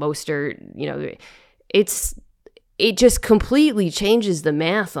 Hill, Mostert, you know, it just completely changes the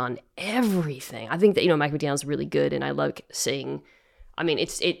math on everything. I think that, you know, Mike McDaniel's really good, and I love seeing. I mean,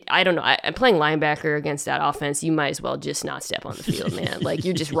 I don't know. I'm playing linebacker against that offense. You might as well just not step on the field, man. Like,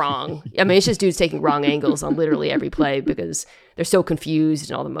 you're just wrong. I mean, it's just dudes taking wrong angles on literally every play because they're so confused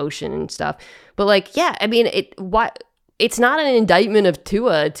and all the motion and stuff. But, like, yeah, I mean, it's not an indictment of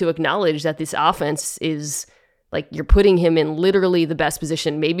Tua to acknowledge that this offense is, like, you're putting him in literally the best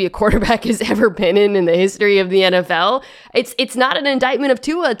position maybe a quarterback has ever been in the history of the NFL. It's not an indictment of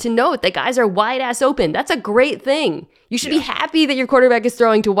Tua to note that guys are wide ass open. That's a great thing. You should be happy that your quarterback is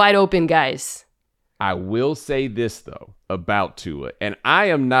throwing to wide open guys. I will say this, though, about Tua, and I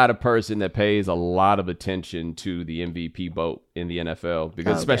am not a person that pays a lot of attention to the MVP vote in the NFL,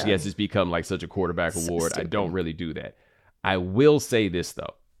 because especially as it's become like such a quarterback award, I don't really do that. I will say this,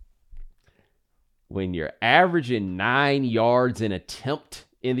 though. When you're averaging 9 yards an attempt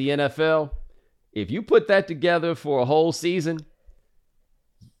in the NFL, if you put that together for a whole season,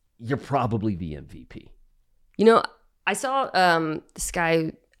 you're probably the MVP. You know, I saw this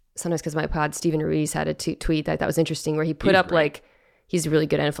guy, sometimes because of my pod, Stephen Ruiz, had a tweet that was interesting where he put up great. Like, he's a really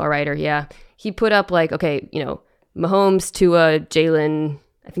good NFL writer, yeah. He put up like, okay, you know, Mahomes, Tua, Jalen,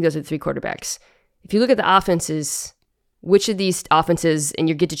 I think those are the 3 quarterbacks. If you look at the offenses, which of these offenses, and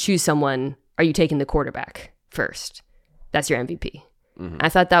you get to choose someone, are you taking the quarterback first? That's your MVP. Mm-hmm. I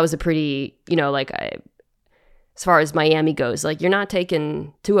thought that was a pretty, you know, like as far as Miami goes, like you're not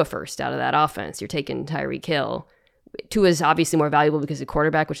taking Tua first out of that offense. You're taking Tyreek Hill. Tua is obviously more valuable because of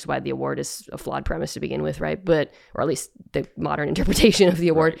quarterback, which is why the award is a flawed premise to begin with, right? But, or at least the modern interpretation of the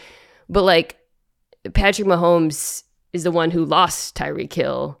award. Right. But like Patrick Mahomes is the one who lost Tyreek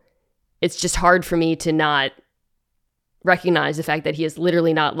Hill. It's just hard for me to not recognize the fact that he has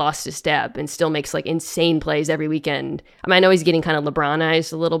literally not lost a step and still makes like insane plays every weekend. I mean, I know he's getting kind of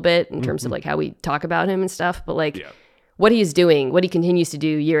LeBron-ized a little bit in terms of like how we talk about him and stuff, but like what he's doing, what he continues to do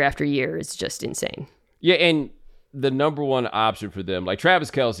year after year is just insane. Yeah, and the number one option for them, like Travis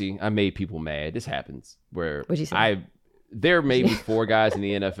Kelce, I made people mad. This happens where there may be 4 guys in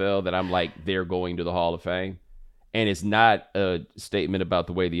the NFL that I'm like, they're going to the Hall of Fame. And it's not a statement about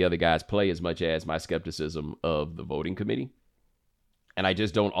the way the other guys play as much as my skepticism of the voting committee. And I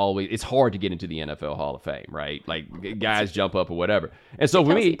just don't always, it's hard to get into the NFL Hall of Fame, right? Like guys jump up or whatever. And so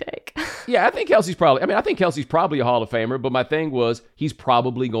for me, I think Kelce's probably a Hall of Famer, but my thing was he's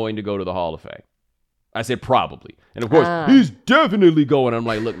probably going to go to the Hall of Fame. I said probably. And of course, he's definitely going. I'm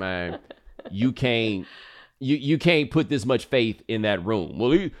like, look, man, you can't put this much faith in that room.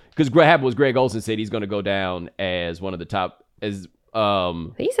 Well, because what happened was Greg Olsen said he's going to go down as one of the top, as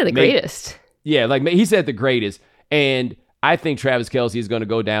he said the greatest. Yeah, like he said the greatest. And I think Travis Kelce is going to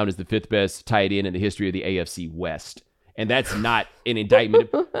go down as the 5th best tight end in the history of the AFC West. And that's not an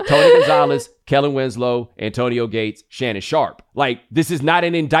indictment. Tony Gonzalez, Kellen Winslow, Antonio Gates, Shannon Sharp. Like, this is not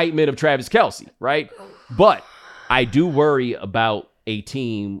an indictment of Travis Kelce, right? But I do worry about a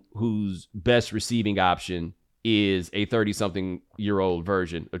team whose best receiving option is a 30-something-year-old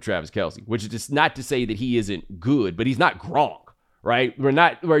version of Travis Kelce, which is just not to say that he isn't good, but he's not Gronk, right?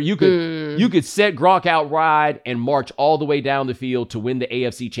 Where you could set Gronk out wide and march all the way down the field to win the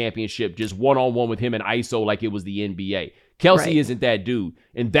AFC Championship just one-on-one with him in ISO like it was the NBA. Kelce isn't that dude,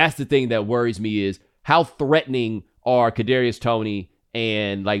 and that's the thing that worries me is how threatening are Kadarius Toney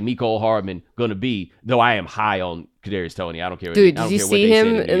and like Mecole Hardman gonna be, though I am high on Kadarius Toney. I don't care. Dude, did you see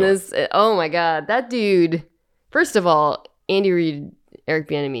him in this? Oh my God, that dude. First of all, Andy Reid, Eric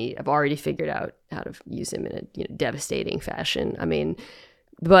Bieniemy have already figured out how to use him in a devastating fashion. I mean,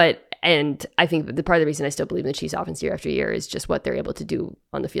 and I think the part of the reason I still believe in the Chiefs offense year after year is just what they're able to do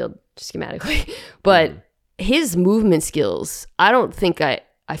on the field schematically. But his movement skills, I don't think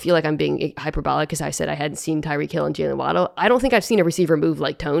I feel like I'm being hyperbolic because I said I hadn't seen Tyreek Hill and Jalen Waddle. I don't think I've seen a receiver move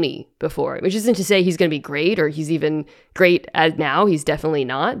like Toney before, which isn't to say he's going to be great or he's even great as now. He's definitely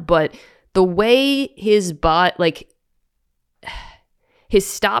not. But the way his his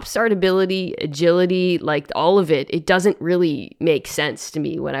stop-start ability, agility, like all of it, it doesn't really make sense to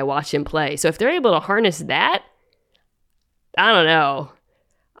me when I watch him play. So if they're able to harness that, I don't know.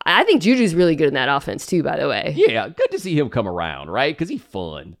 I think Juju's really good in that offense too, by the way. Yeah, good to see him come around, right? Because he's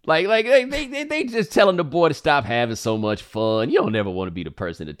fun. Like they just telling the boy to stop having so much fun. You don't ever want to be the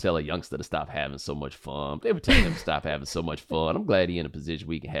person to tell a youngster to stop having so much fun. They were telling him to stop having so much fun. I'm glad he's in a position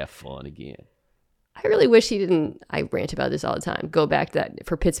where he can have fun again. I really wish he didn't, I rant about this all the time, go back to that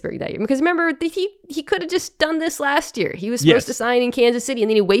for Pittsburgh that year. Because remember, he could have just done this last year. He was supposed to sign in Kansas City, and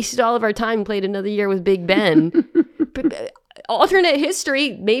then he wasted all of our time and played another year with Big Ben. Alternate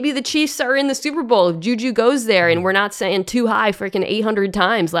history, maybe the Chiefs are in the Super Bowl if Juju goes there, and we're not saying too high freaking 800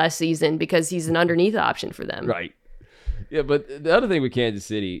 times last season because he's an underneath option for them. Right. Yeah, but the other thing with Kansas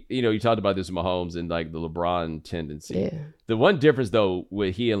City, you talked about this with Mahomes and like the LeBron tendency. Yeah. The one difference, though,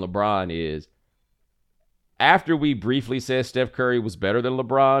 with he and LeBron is, after we briefly said Steph Curry was better than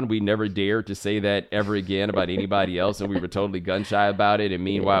LeBron, we never dared to say that ever again about anybody else, and we were totally gun-shy about it. And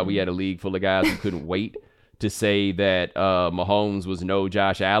meanwhile, we had a league full of guys who couldn't wait to say that Mahomes was no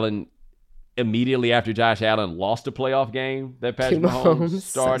Josh Allen immediately after Josh Allen lost a playoff game that Patrick Mahomes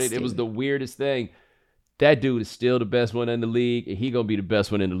started. It was the weirdest thing. That dude is still the best one in the league, and he's going to be the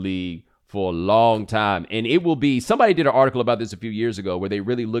best one in the league for a long time. And it will be, somebody did an article about this a few years ago where they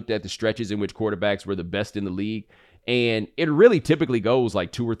really looked at the stretches in which quarterbacks were the best in the league. And it really typically goes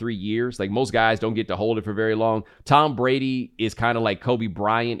like 2 or 3 years. Like most guys don't get to hold it for very long. Tom Brady is kind of like Kobe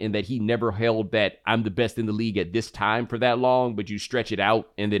Bryant in that he never held that I'm the best in the league at this time for that long, but you stretch it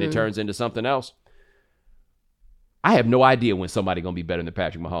out and then it turns into something else. I have no idea when somebody's going to be better than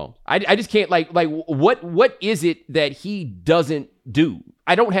Patrick Mahomes. I just can't like what is it that he doesn't do?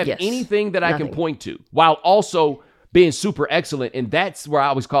 I don't have anything that I can point to while also being super excellent. And that's where I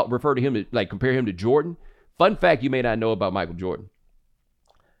always refer to him to, like, compare him to Jordan. Fun fact you may not know about Michael Jordan.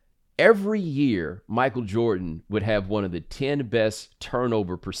 Every year, Michael Jordan would have one of the 10 best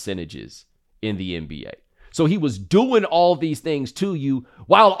turnover percentages in the NBA. So he was doing all these things to you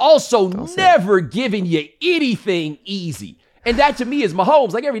while also never giving you anything easy. And that to me is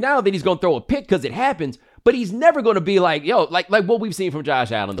Mahomes. Like every now and then he's going to throw a pick because it happens, but he's never going to be like, yo, like what we've seen from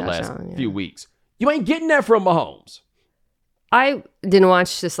Josh Allen the last few weeks. You ain't getting that from Mahomes. I didn't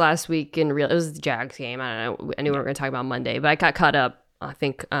watch this last week in real. It was the Jags game. I don't know. I knew we were going to talk about Monday, but I got caught up, I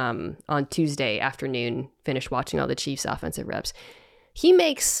think, on Tuesday afternoon, finished watching all the Chiefs offensive reps. He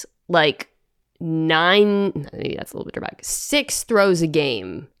makes like 9, maybe that's a little bit dramatic, 6 throws a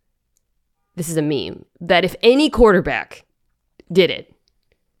game. This is a meme that if any quarterback did it,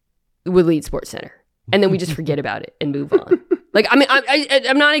 would lead SportsCenter. And then we just forget about it and move on. Like, I mean,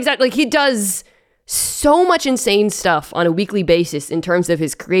 I'm not exactly, like, he does so much insane stuff on a weekly basis in terms of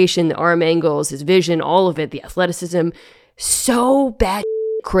his creation, the arm angles, his vision, all of it, the athleticism. So bad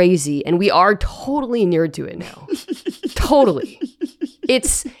crazy. And we are totally inured to it now. Totally.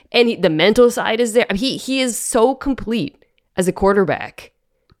 The mental side is there. I mean, he is so complete as a quarterback.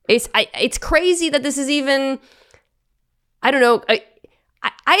 It's crazy that this is even, I don't know.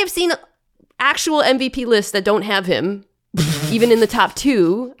 I have seen actual MVP lists that don't have him, even in the top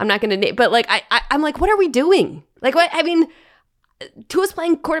 2. I'm not going to name, but like, I'm like, what are we doing? Like, what? I mean, Tua's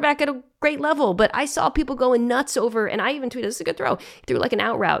playing quarterback at a great level, but I saw people going nuts over, and I even tweeted, this is a good throw. He threw like an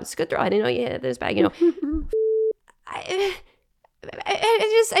out route. It's a good throw. I didn't know you had this bag, you know.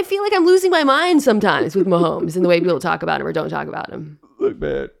 I feel like I'm losing my mind sometimes with Mahomes and the way people talk about him or don't talk about him. Look,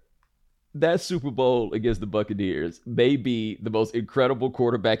 man, that Super Bowl against the Buccaneers may be the most incredible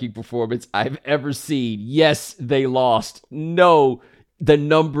quarterbacking performance I've ever seen. Yes, they lost. No, the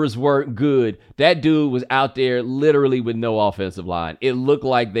numbers weren't good. That dude was out there literally with no offensive line. It looked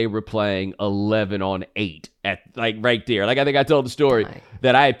like they were playing 11 on 8 at like right there. Like I think I told the story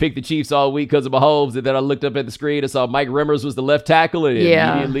that I had picked the Chiefs all week because of Mahomes, and then I looked up at the screen and saw Mike Remmers was the left tackle and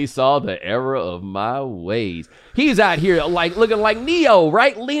immediately saw the error of my ways. He's out here like looking like Neo,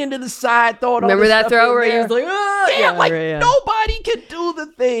 right? Leaning to the side, throwing Remember all that throw where he was like, nobody can do the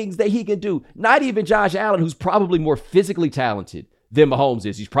things that he can do. Not even Josh Allen, who's probably more physically talented than Mahomes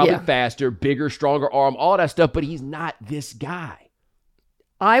is. He's probably faster, bigger, stronger arm, all that stuff, but he's not this guy.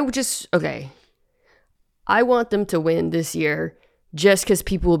 I want them to win this year just because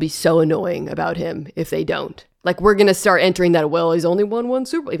people will be so annoying about him if they don't. Like, we're going to start entering that, well, he's only won one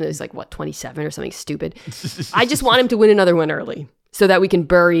Super Bowl, even though he's like, 27 or something stupid. I just want him to win another one early so that we can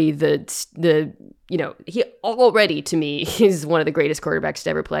bury the he already, to me, is one of the greatest quarterbacks to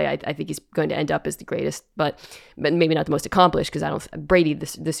ever play. I think he's going to end up as the greatest, but maybe not the most accomplished, because Brady,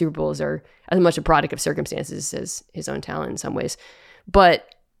 the Super Bowls are as much a product of circumstances as his own talent in some ways. But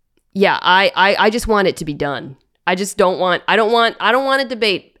yeah, I just want it to be done. I don't want a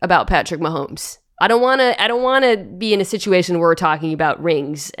debate about Patrick Mahomes. I don't want to be in a situation where we're talking about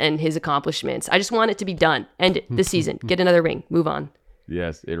rings and his accomplishments. I just want it to be done. End it this season. Get another ring. Move on.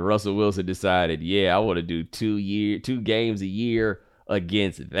 Yes, and Russell Wilson decided, I want to do 2 games a year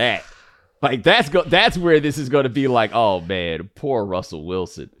against that. Like that's where this is going to be like, oh man, poor Russell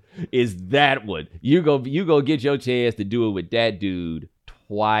Wilson. Is that one? You go get your chance to do it with that dude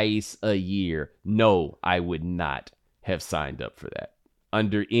twice a year. No, I would not have signed up for that.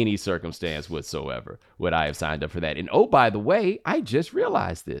 Under any circumstance whatsoever would I have signed up for that. And oh, by the way, I just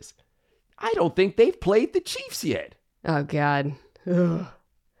realized this. I don't think they've played the Chiefs yet. Oh, God. Ugh.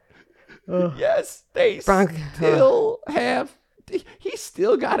 Yes, they still have. He's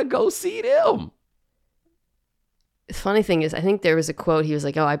still got to go see them. The funny thing is, I think there was a quote. He was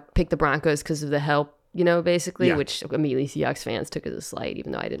like, I picked the Broncos because of the help, basically, which immediately Seahawks fans took as a slight,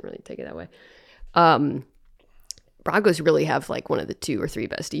 even though I didn't really take it that way. Broncos really have like one of the 2 or 3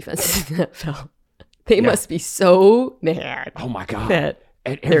 best defenses in the NFL. They must be so mad. Oh my God. That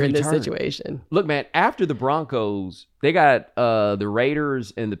they're in this situation. Look, man, after the Broncos, they got the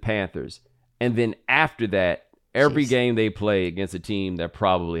Raiders and the Panthers. And then after that, every game they play against a team that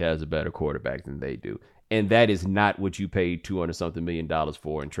probably has a better quarterback than they do. And that is not what you paid $200-something million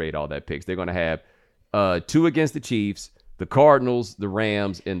for and trade all that picks. They're going to have 2 against the Chiefs, the Cardinals, the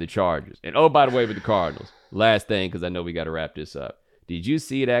Rams, and the Chargers. And oh, by the way, with the Cardinals, last thing, because I know we got to wrap this up. Did you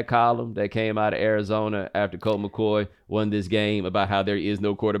see that column that came out of Arizona after Colt McCoy won this game about how there is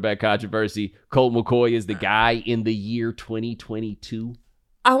no quarterback controversy? Colt McCoy is the guy in the year 2022.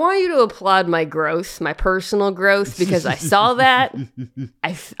 I want you to applaud my growth, my personal growth, because I saw that.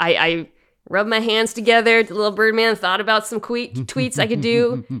 rubbed my hands together, the little Birdman, thought about some tweets I could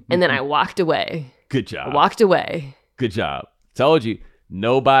do, and then I walked away. Good job. I walked away. Good job. Told you,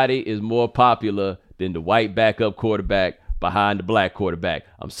 nobody is more popular than the white backup quarterback behind the black quarterback.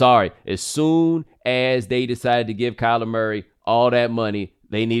 I'm sorry. As soon as they decided to give Kyler Murray all that money,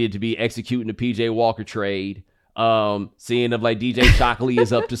 they needed to be executing the P.J. Walker trade. Seeing if like DJ Shockley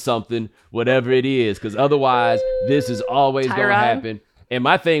is up to something, whatever it is, because otherwise this is always going to happen. And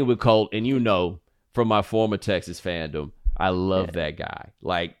my thing with Colt, and you know from my former Texas fandom, I love that guy.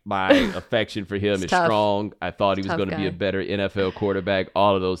 Like, my affection for him is tough. Strong. I thought he was going to be a better NFL quarterback,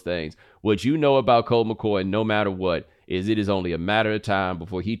 all of those things. What you know about Colt McCoy, no matter what, is it is only a matter of time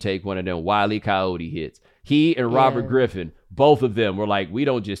before he take one of them Wile E. Coyote hits. He and Robert Griffin, both of them were like, we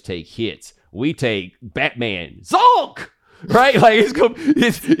don't just take hits. We take Batman. Zonk! Right? Like,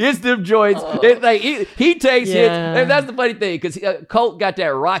 it's them joints. It's like, he takes hits. And that's the funny thing, because Colt got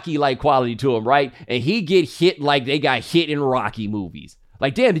that Rocky-like quality to him, right? And he get hit like they got hit in Rocky movies.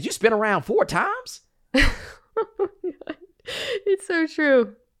 Like, damn, did you spin around 4 times? It's so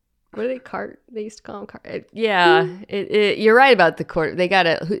true. What are they? They used to call him cart. Yeah, you're right about the court. They got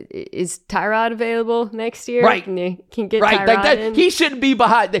is Tyrod available next year? Right. Can get right. Tyrod Like that, in? he shouldn't be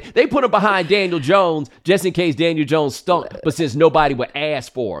behind. They put him behind Daniel Jones just in case Daniel Jones stunk. But since nobody would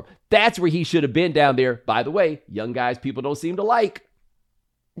ask for him, that's where he should have been down there. By the way, young guys people don't seem to like.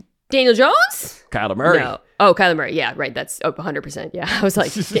 Daniel Jones? Kyler Murray. No. Oh, Kyler Murray. Yeah, right. That's 100%. Yeah, I was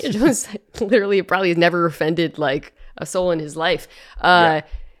like, Daniel Jones literally probably has never offended like a soul in his life.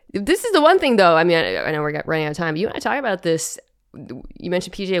 This is the one thing, though. I mean, I know we're running out of time. But you and I talk about this. You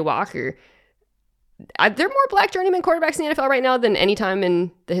mentioned P.J. Walker. There are more black journeyman quarterbacks in the NFL right now than any time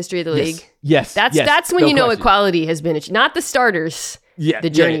in the history of the league. Yes. That's when you know equality has been achieved. Not the starters. The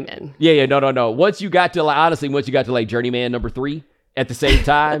journeymen. No. Once you got to like journeyman number 3 at the same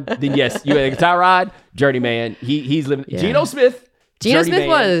time, then yes, you had Tyrod, journeyman. He's living. Yeah. Geno Smith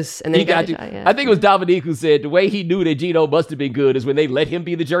was, and then he got to. I think it was Dominique who said the way he knew that Geno must have been good is when they let him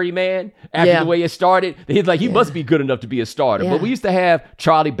be the journeyman after the way it started. He's like, he must be good enough to be a starter. But we used to have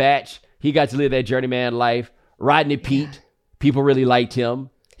Charlie Batch. He got to live that journeyman life. Rodney Pete, people really liked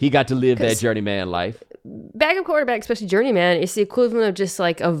him. He got to live that journeyman life. Backup quarterback, especially journeyman, is the equivalent of just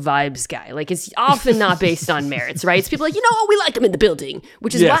like a vibes guy. Like, it's often not based on merits, right? It's people like, we like him in the building,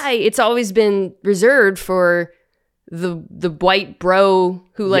 which is why it's always been reserved for the white bro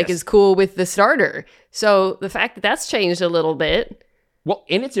who is cool with the starter. So the fact that that's changed a little bit. Well,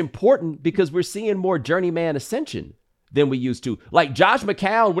 and it's important because we're seeing more journeyman ascension than we used to. Like, Josh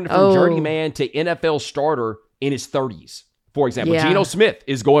McCown went from journeyman to NFL starter in his 30s, for example. Geno Smith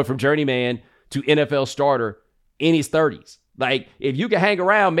is going from journeyman to NFL starter in his 30s. Like, if you can hang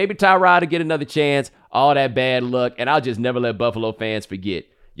around, maybe Tyrod will get another chance, all that bad luck, and I'll just never let Buffalo fans forget.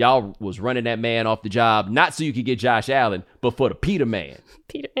 Y'all was running that man off the job, not so you could get Josh Allen, but for the Peter man.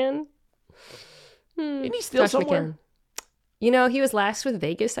 Peterman. Isn't he still Josh somewhere? McCann. He was last with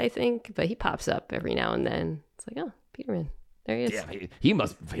Vegas, I think, but he pops up every now and then. It's like, oh, Peterman. There he is. Yeah,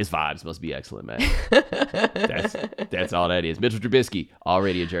 his vibes must be excellent, man. That's all that is. Mitchell Trubisky,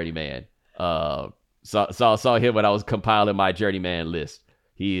 already a journeyman. Saw him when I was compiling my journeyman list.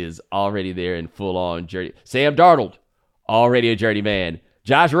 He is already there in full-on journey. Sam Darnold, already a journeyman.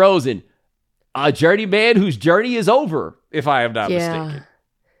 Josh Rosen, a journeyman whose journey is over, if I am not mistaken.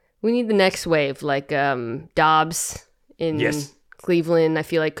 We need the next wave, like Dobbs in Cleveland. I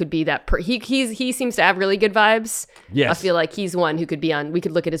feel like could be that. He seems to have really good vibes. Yes. I feel like he's one who could be on. We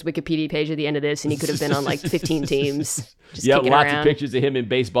could look at his Wikipedia page at the end of this, and he could have been on like 15 teams. Just lots of pictures of him in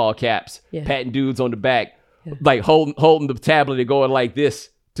baseball caps, patting dudes on the back, like holding the tablet and going like this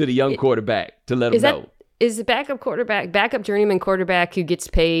to the young quarterback to let him know. Is the backup journeyman quarterback who gets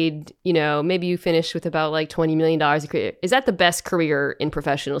paid, maybe you finish with about like $20 million a career. Is that the best career in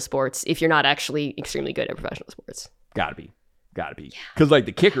professional sports if you're not actually extremely good at professional sports? Gotta be. Because like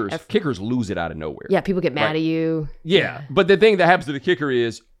the kickers lose it out of nowhere. Yeah, people get mad at you. Yeah, but the thing that happens to the kicker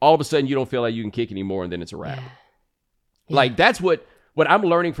is all of a sudden you don't feel like you can kick anymore and then it's a wrap. Yeah. Like that's what I'm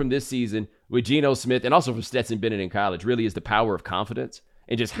learning from this season with Geno Smith and also from Stetson Bennett in college really is the power of confidence.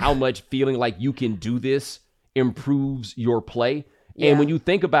 And just how much feeling like you can do this improves your play. And when you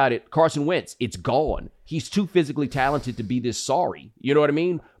think about it, Carson Wentz, it's gone. He's too physically talented to be this sorry. You know what I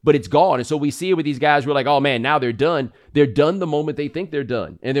mean? But it's gone. And so we see it with these guys. We're like, oh, man, now they're done. They're done the moment they think they're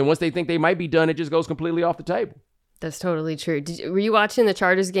done. And then once they think they might be done, it just goes completely off the table. That's totally true. Were you watching the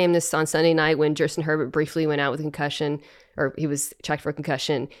Chargers game this on Sunday night when Justin Herbert briefly went out with a concussion, or he was checked for a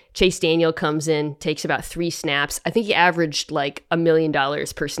concussion? Chase Daniel comes in, takes about 3 snaps. I think he averaged like $1 million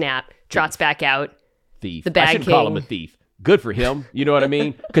per snap, trots back out. Thief. The bag I shouldn't call him a thief. good for him. You know what I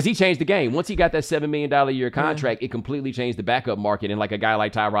mean? Because he changed the game. Once he got that $7 million a year contract, it completely changed the backup market. And like a guy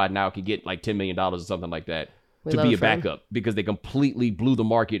like Tyrod now can get like $10 million or something like that to be a backup because they completely blew the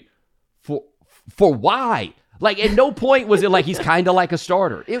market for why? Like at no point was it like he's kind of like a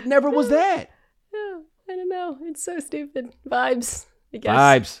starter. It never was that. Yeah, I don't know. It's so stupid. Vibes, I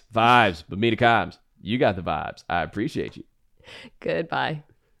guess. Vibes. But Mina Kimes, you got the vibes. I appreciate you. Goodbye.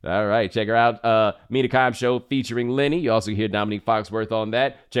 All right, check her out. Mina Kimes Show featuring Lenny. You also hear Dominique Foxworth on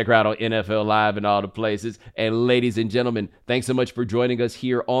that. Check her out on NFL Live and all the places. And ladies and gentlemen, thanks so much for joining us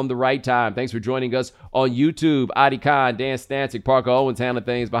here on The Right Time. Thanks for joining us on YouTube. Adi Khan, Dan Stancic, Parker Owens handling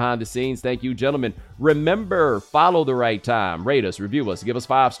things behind the scenes. Thank you, gentlemen. Remember, follow The Right Time. Rate us, review us, give us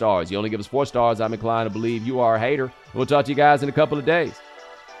 5 stars. You only give us 4 stars, I'm inclined to believe you are a hater. We'll talk to you guys in a couple of days.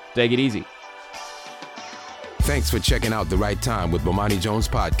 Take it easy. Thanks for checking out The Right Time with Bomani Jones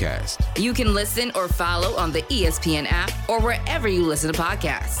podcast. You can listen or follow on the ESPN app or wherever you listen to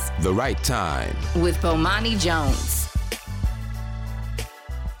podcasts. The Right Time with Bomani Jones.